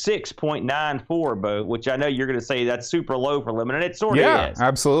a 6.94 Bo, which I know you're going to say that's super low for Lemon, and it sort of is. Yeah,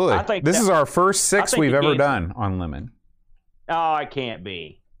 absolutely. I think this is our first 6 we've ever done on Lemon. Oh, it can't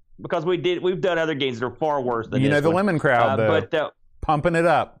be, because we've done other games that are far worse than this. The Lemon crowd, though, pumping it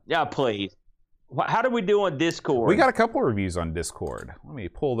up. Yeah, please. How did we do on Discord? We got a couple reviews on Discord. Let me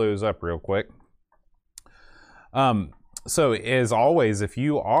pull those up real quick. So, as always, if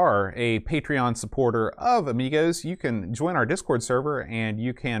you are a Patreon supporter of Amigos, you can join our Discord server and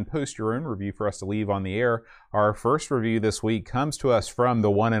you can post your own review for us to leave on the air. Our first review this week comes to us from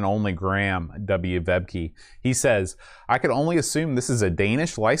the one and only Graham W. Vebke. He says, I could only assume this is a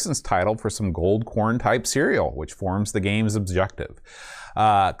Danish licensed title for some gold corn type cereal, which forms the game's objective.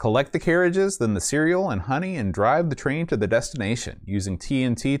 Collect the carriages, then the cereal and honey, and drive the train to the destination, using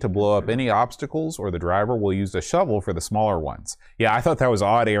TNT to blow up any obstacles, or the driver will use a shovel for the smaller ones. Yeah, I thought that was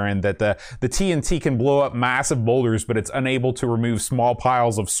odd, Aaron, that the TNT can blow up massive boulders, but it's unable to remove small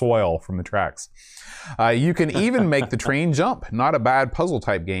piles of soil from the tracks. You can even make the train jump. Not a bad puzzle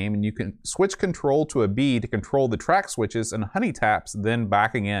type game, and you can switch control to a B to control the track switches and honey taps, then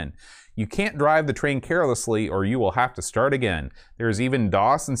backing in. You can't drive the train carelessly or you will have to start again. There's even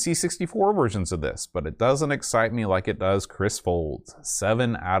DOS and C64 versions of this, but it doesn't excite me like it does Chris Folds.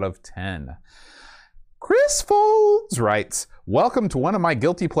 7 out of 10. Chris Folds writes, welcome to one of my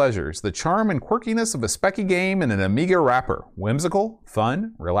guilty pleasures, the charm and quirkiness of a specky game in an Amiga wrapper. Whimsical,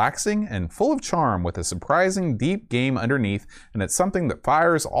 fun, relaxing, and full of charm with a surprising deep game underneath, and it's something that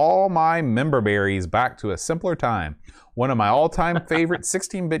fires all my member berries back to a simpler time. One of my all-time favorite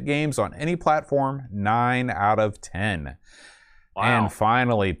 16-bit games on any platform, 9 out of 10. Wow. And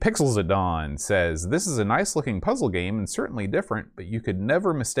finally, Pixels at Dawn says, this is a nice-looking puzzle game and certainly different, but you could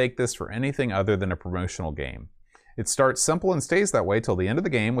never mistake this for anything other than a promotional game. It starts simple and stays that way till the end of the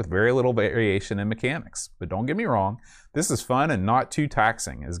game with very little variation in mechanics. But don't get me wrong, this is fun and not too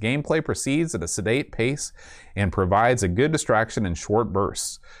taxing, as gameplay proceeds at a sedate pace and provides a good distraction in short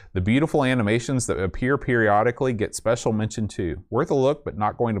bursts. The beautiful animations that appear periodically get special mention too. Worth a look, but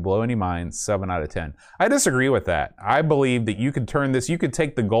not going to blow any minds. 7 out of 10. I disagree with that. I believe that you could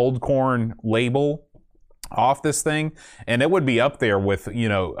take the Gold Corn label off this thing, and it would be up there with,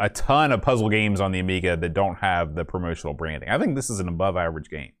 a ton of puzzle games on the Amiga that don't have the promotional branding. I think this is an above average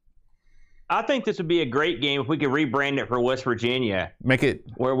game. I think this would be a great game if we could rebrand it for West Virginia. Make it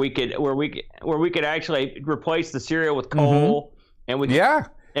where we could actually replace the cereal with coal, and we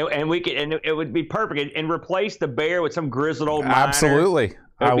and it would be perfect, and replace the bear with some grizzled old miner. Absolutely,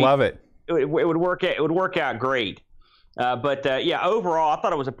 I love it. It would work out. It would work out great. But overall, I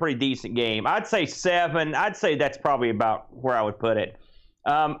thought it was a pretty decent game. I'd say 7. I'd say that's probably about where I would put it.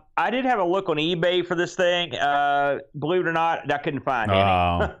 I did have a look on eBay for this thing. Believe it or not, I couldn't find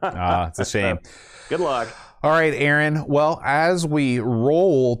any. It's a shame. Good luck. All right, Aaron. Well, as we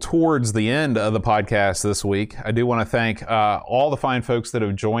roll towards the end of the podcast this week, I do want to thank all the fine folks that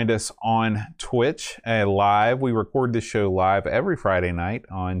have joined us on Twitch live. We record this show live every Friday night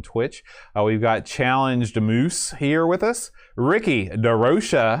on Twitch. We've got Challenged Moose here with us, Ricky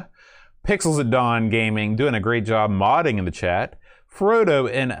DeRocha, Pixels at Dawn Gaming, doing a great job modding in the chat,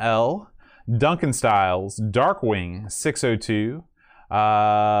 Frodo NL, Duncan Styles, Darkwing 602,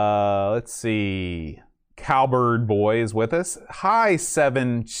 let's see, Cowbird Boy is with us. Hi,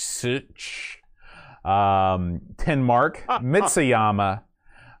 7 10 Mark, Mitsuyama.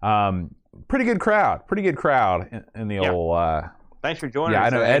 Pretty good crowd in the old Thanks for joining Yeah,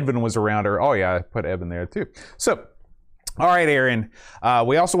 us. I know Edvin was around her. Oh, yeah, I put Edvin there too. So, all right, Aaron.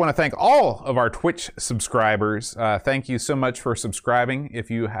 We also want to thank all of our Twitch subscribers. Thank you so much for subscribing if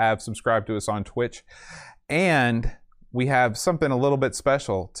you have subscribed to us on Twitch. And we have something a little bit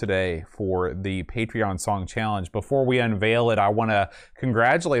special today for the Patreon Song Challenge. Before we unveil it, I want to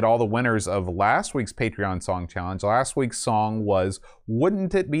congratulate all the winners of last week's Patreon Song Challenge. Last week's song was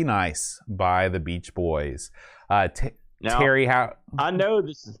Wouldn't It Be Nice by the Beach Boys. Now, Terry, how... I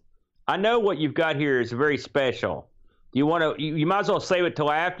know what you've got here is very special. You want to? You might as well save it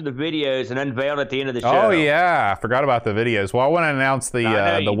till after the videos and unveil it at the end of the show. Oh yeah, I forgot about the videos. Well, I want to announce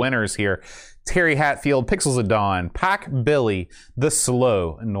the winners here: Terry Hatfield, Pixels of Dawn, Pac Billy, The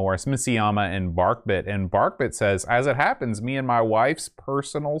Slow, Norris, Missiyama, and Barkbit. And Barkbit says, "As it happens, me and my wife's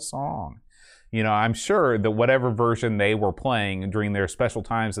personal song." You know, I'm sure that whatever version they were playing during their special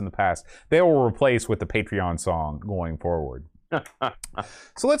times in the past, they will replace with the Patreon song going forward.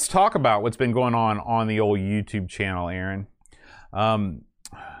 So let's talk about what's been going on the old YouTube channel, Aaron.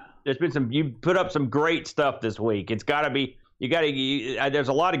 There's been you put up some great stuff this week. It's got to be, there's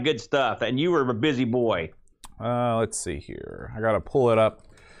a lot of good stuff, and you were a busy boy. Let's see here. I got to pull it up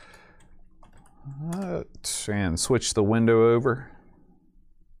and switch the window over.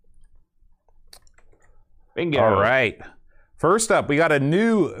 Bingo. All right. First up, we got a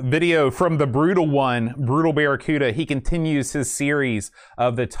new video from the Brutal One, Brutal Barracuda. He continues his series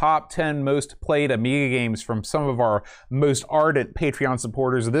of the top 10 most played Amiga games from some of our most ardent Patreon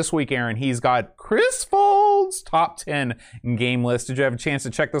supporters. This week, Aaron, he's got Chris Fold's top 10 game list. Did you have a chance to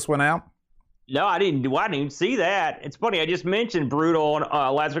check this one out? No, I didn't even see that. It's funny, I just mentioned Brutal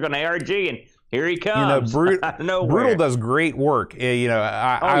on last week on ARG, and here he comes. You know, Brutal does great work. You know,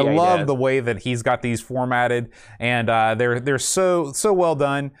 I love the way that he's got these formatted, and they're so well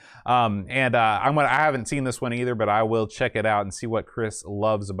done. I haven't seen this one either, but I will check it out and see what Chris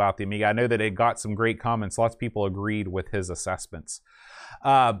loves about the Amiga. I know that it got some great comments. Lots of people agreed with his assessments.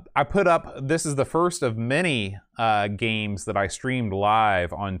 I put up, this is the first of many games that I streamed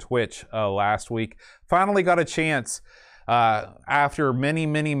live on Twitch last week. Finally got a chance. After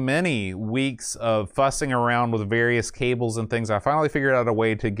many weeks of fussing around with various cables and things, I finally figured out a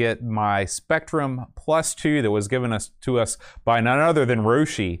way to get my Spectrum Plus 2 that was given to us by none other than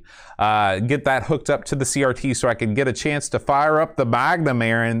Roshi, get that hooked up to the CRT so I could get a chance to fire up the Magnum,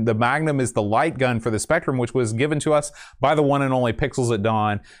 Aaron. The Magnum is the light gun for the Spectrum, which was given to us by the one and only Pixels at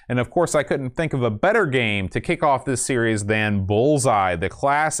Dawn. And of course, I couldn't think of a better game to kick off this series than Bullseye, the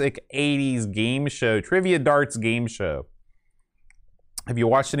classic 80s game show, trivia darts game show. Have you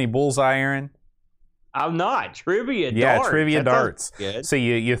watched any Bullseye, Aaron? I'm not. Trivia darts. Yeah, trivia darts. So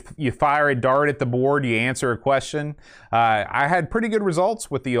you fire a dart at the board, you answer a question. I had pretty good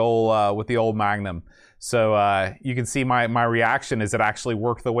results with the old Magnum. So you can see my reaction is it actually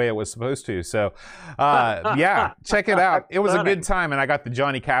worked the way it was supposed to. So yeah, check it out. It was a good time, and I got the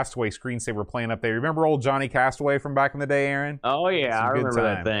Johnny Castaway screensaver playing up there. Remember old Johnny Castaway from back in the day, Aaron? Oh yeah, I remember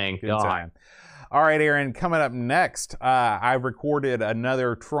that thing. Good time. All right, Aaron, coming up next, I recorded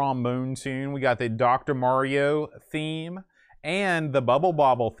another trombone tune. We got the Dr. Mario theme and the Bubble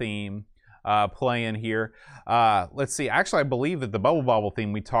Bobble theme playing here. Let's see. Actually, I believe that the Bubble Bobble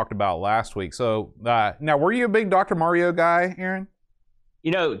theme we talked about last week. So now, were you a big Dr. Mario guy, Aaron?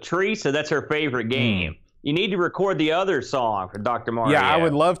 You know, Teresa, that's her favorite game. You need to record the other song for Dr. Mario. Yeah, I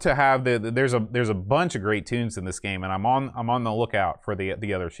would love to have there's a bunch of great tunes in this game, and I'm on the lookout for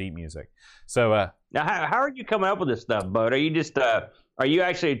the other sheet music. So now, how are you coming up with this stuff, Bud? Are you just are you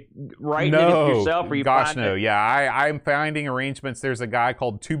actually writing it yourself? Or you gosh, no. Yeah, I'm finding arrangements. There's a guy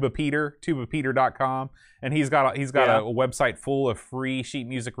called Tuba Peter, tubapeter.com, and he's got a website full of free sheet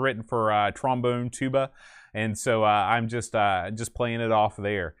music written for trombone, tuba, and so I'm just playing it off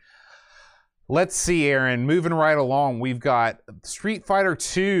there. Let's see, Aaron, moving right along, we've got Street Fighter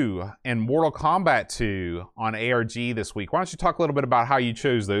 2 and Mortal Kombat 2 on ARG this week. Why don't you talk a little bit about how you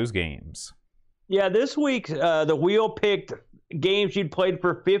chose those games? Yeah, this week the wheel picked games you'd played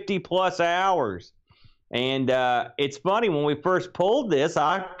for 50-plus hours. And it's funny, when we first pulled this,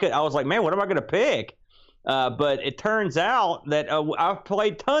 I was like, man, what am I going to pick? But it turns out that I've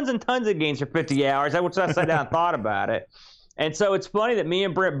played tons and tons of games for 50 hours. I sat down and thought about it. And so it's funny that me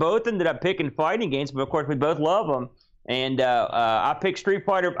and Brent both ended up picking fighting games, but of course we both love them. And I picked Street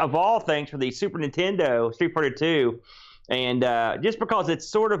Fighter, of all things, for the Super Nintendo, Street Fighter 2. And just because it's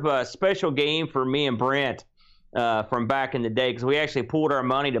sort of a special game for me and Brent from back in the day, because we actually pooled our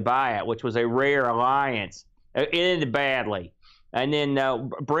money to buy it, which was a rare alliance. It ended badly. And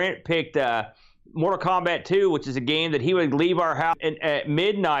then Brent picked Mortal Kombat 2, which is a game that he would leave our house at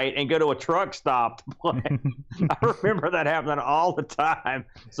midnight and go to a truck stop to play. I remember that happening all the time.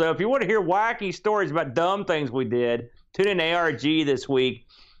 So if you want to hear wacky stories about dumb things we did, tune in ARG this week.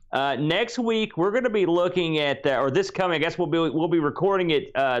 Next week, we're going to be looking at, or this coming, I guess we'll be recording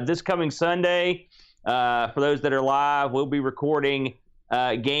it this coming Sunday. For those that are live, we'll be recording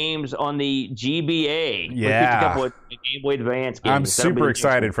games on the GBA. Yeah. A couple of Game Boy Advance games. I'm super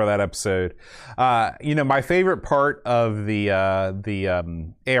excited for that episode. My favorite part of the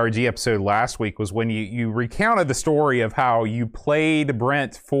ARG episode last week was when you recounted the story of how you played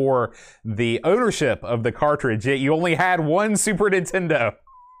Brent for the ownership of the cartridge. Yet you only had one Super Nintendo.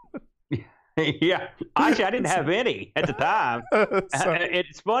 Yeah, actually, I didn't have any at the time.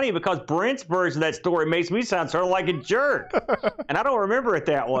 It's funny because Brent's version of that story makes me sound sort of like a jerk, and I don't remember it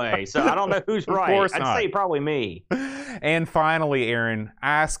that way. So I don't know who's right. I'd say probably me. And finally, Aaron,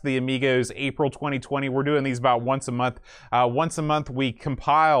 Ask the Amigos, April 2020. We're doing these about once a month. Once a month, we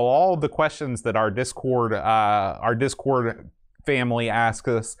compile all of the questions that our Discord family asks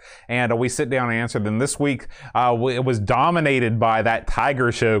us, and we sit down and answer them. This week, it was dominated by that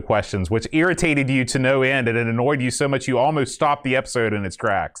Tiger Show questions, which irritated you to no end, and it annoyed you so much you almost stopped the episode in its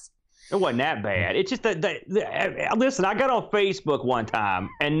tracks. It wasn't that bad. It's just that listen, I got on Facebook one time,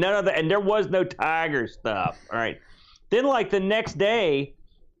 and there was no Tiger stuff. All right, then like the next day,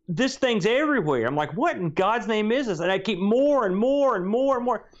 this thing's everywhere. I'm like, what in God's name is this? And I keep more and more and more and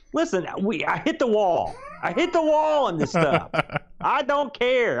more. Listen, I hit the wall. I hit the wall on this stuff. I don't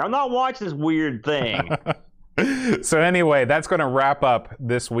care. I'm not watching this weird thing. So anyway, that's going to wrap up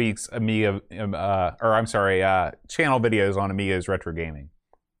this week's channel videos on Amigos Retro Gaming.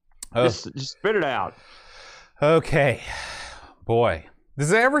 Just spit it out. Okay. Boy.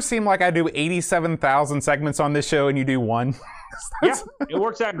 Does it ever seem like I do 87,000 segments on this show and you do one? Yeah, it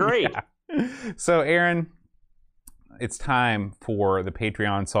works out great. Yeah. So, Aaron, it's time for the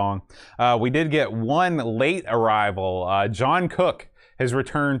Patreon song. We did get one late arrival. John Cook has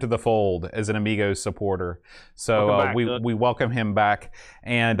returned to the fold as an Amigos supporter. So we welcome him back.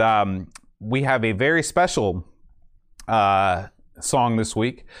 And we have a very special song this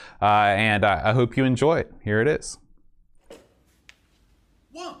week. And I hope you enjoy it. Here it is.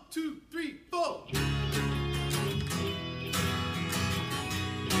 1, 2, 3, 4.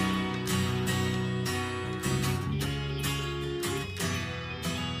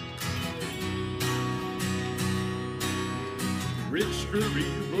 Rich, Hurry,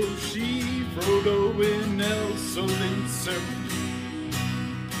 Roshi, Frodo, and Elsa, Lincer.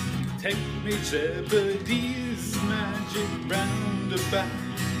 Take me Zebedee's magic roundabout.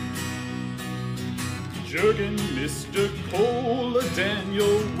 Jurgen, Mr. Cole,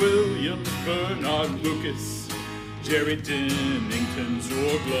 Daniel Williams, Bernard Lucas, Jerry Dennington,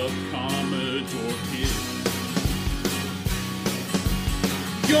 Zorglove, Commodore Kid.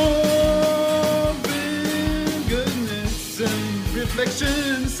 Your goodness and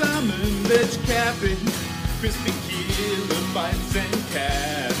reflection, Simon Ledge, Cappy, Crispy Kilobytes and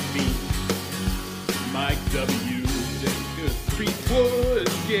Caffeine, Mike W. Decker, Creekwood,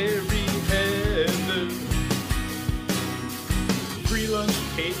 Gary Heather, Free Lunch,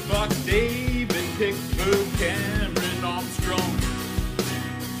 Kate Fox, David Pickford, Cameron Armstrong,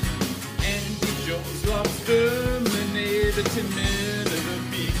 Andy Jones, Lobster, Maneda, Tim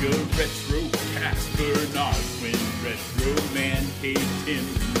Amiga, Retro, Casper, Northwind, Retro, Man, Kate, Tim,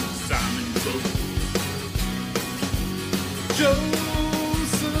 Simon Close,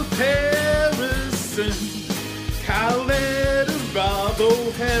 Joseph Harrison, Kyle Leder, Rob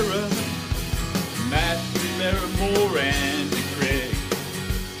O'Hara, Matthew Merrimore, Andy Craig,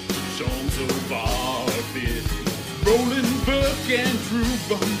 Sean Zovarfit, Roland Burke, Andrew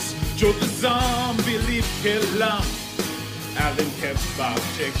Bunce, Joe the Zombie, Leaf Kellam, Alan Kevbach,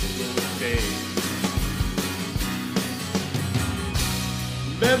 Check Day,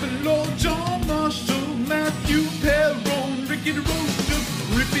 Levelo, John Marshall, Matthew Perron, Ricky DeRocha,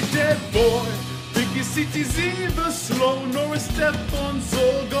 Rippy Dead Boy, Ricky City's Eva Slow, Norris Stefan,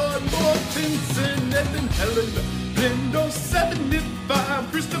 Zorgard, Mortensen, Ethan Helen, Blindo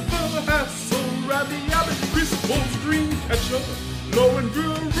 75, Christopher Hassel, Robbie Abbott, Chris Paul's Dreamcatcher, Lauren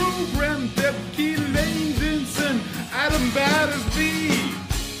Brewer, Graham Debke, Lane Vinson, Adam Battersby.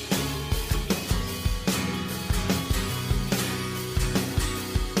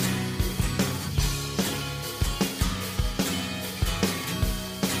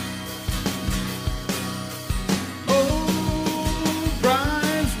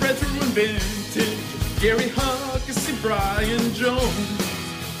 Vintage, Gary Huckasy, Brian Jones,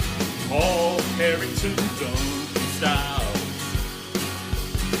 Paul Harrington, Duncan Styles,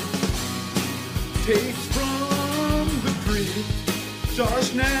 cakes from the crib.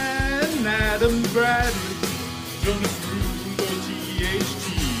 Josh Nan, Adam Bradley, Jonas Rulo, THT,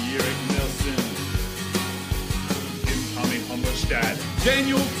 Eric Nelson, Tommy Humberstad,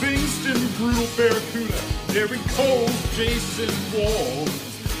 Daniel Bingston, Brutal Barracuda, Derek Cole, Jason Walls,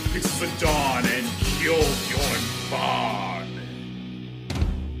 Pixel for Dawn, and Kjolbjorn Bard.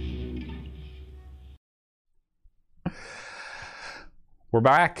 We're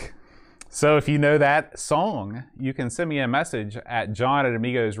back. So if you know that song, you can send me a message at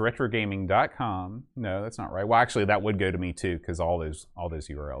john@amigosretrogaming.com. No, that's not right. Well, actually, that would go to me too, because all those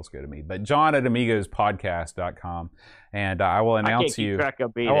URLs go to me. But john@amigospodcast.com, and I will announce you. I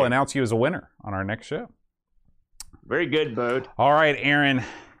will announce you as a winner on our next show. Very good, Bode. All right, Aaron.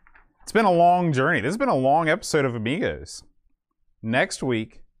 It's been a long journey. This has been a long episode of Amigos. Next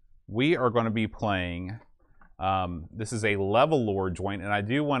week, we are going to be playing. This is a level lore joint, and I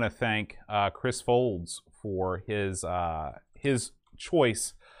do want to thank Chris Folds for his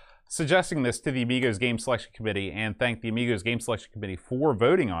choice, suggesting this to the Amigos Game Selection Committee, and thank the Amigos Game Selection Committee for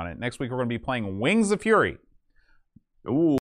voting on it. Next week, we're going to be playing Wings of Fury. Ooh.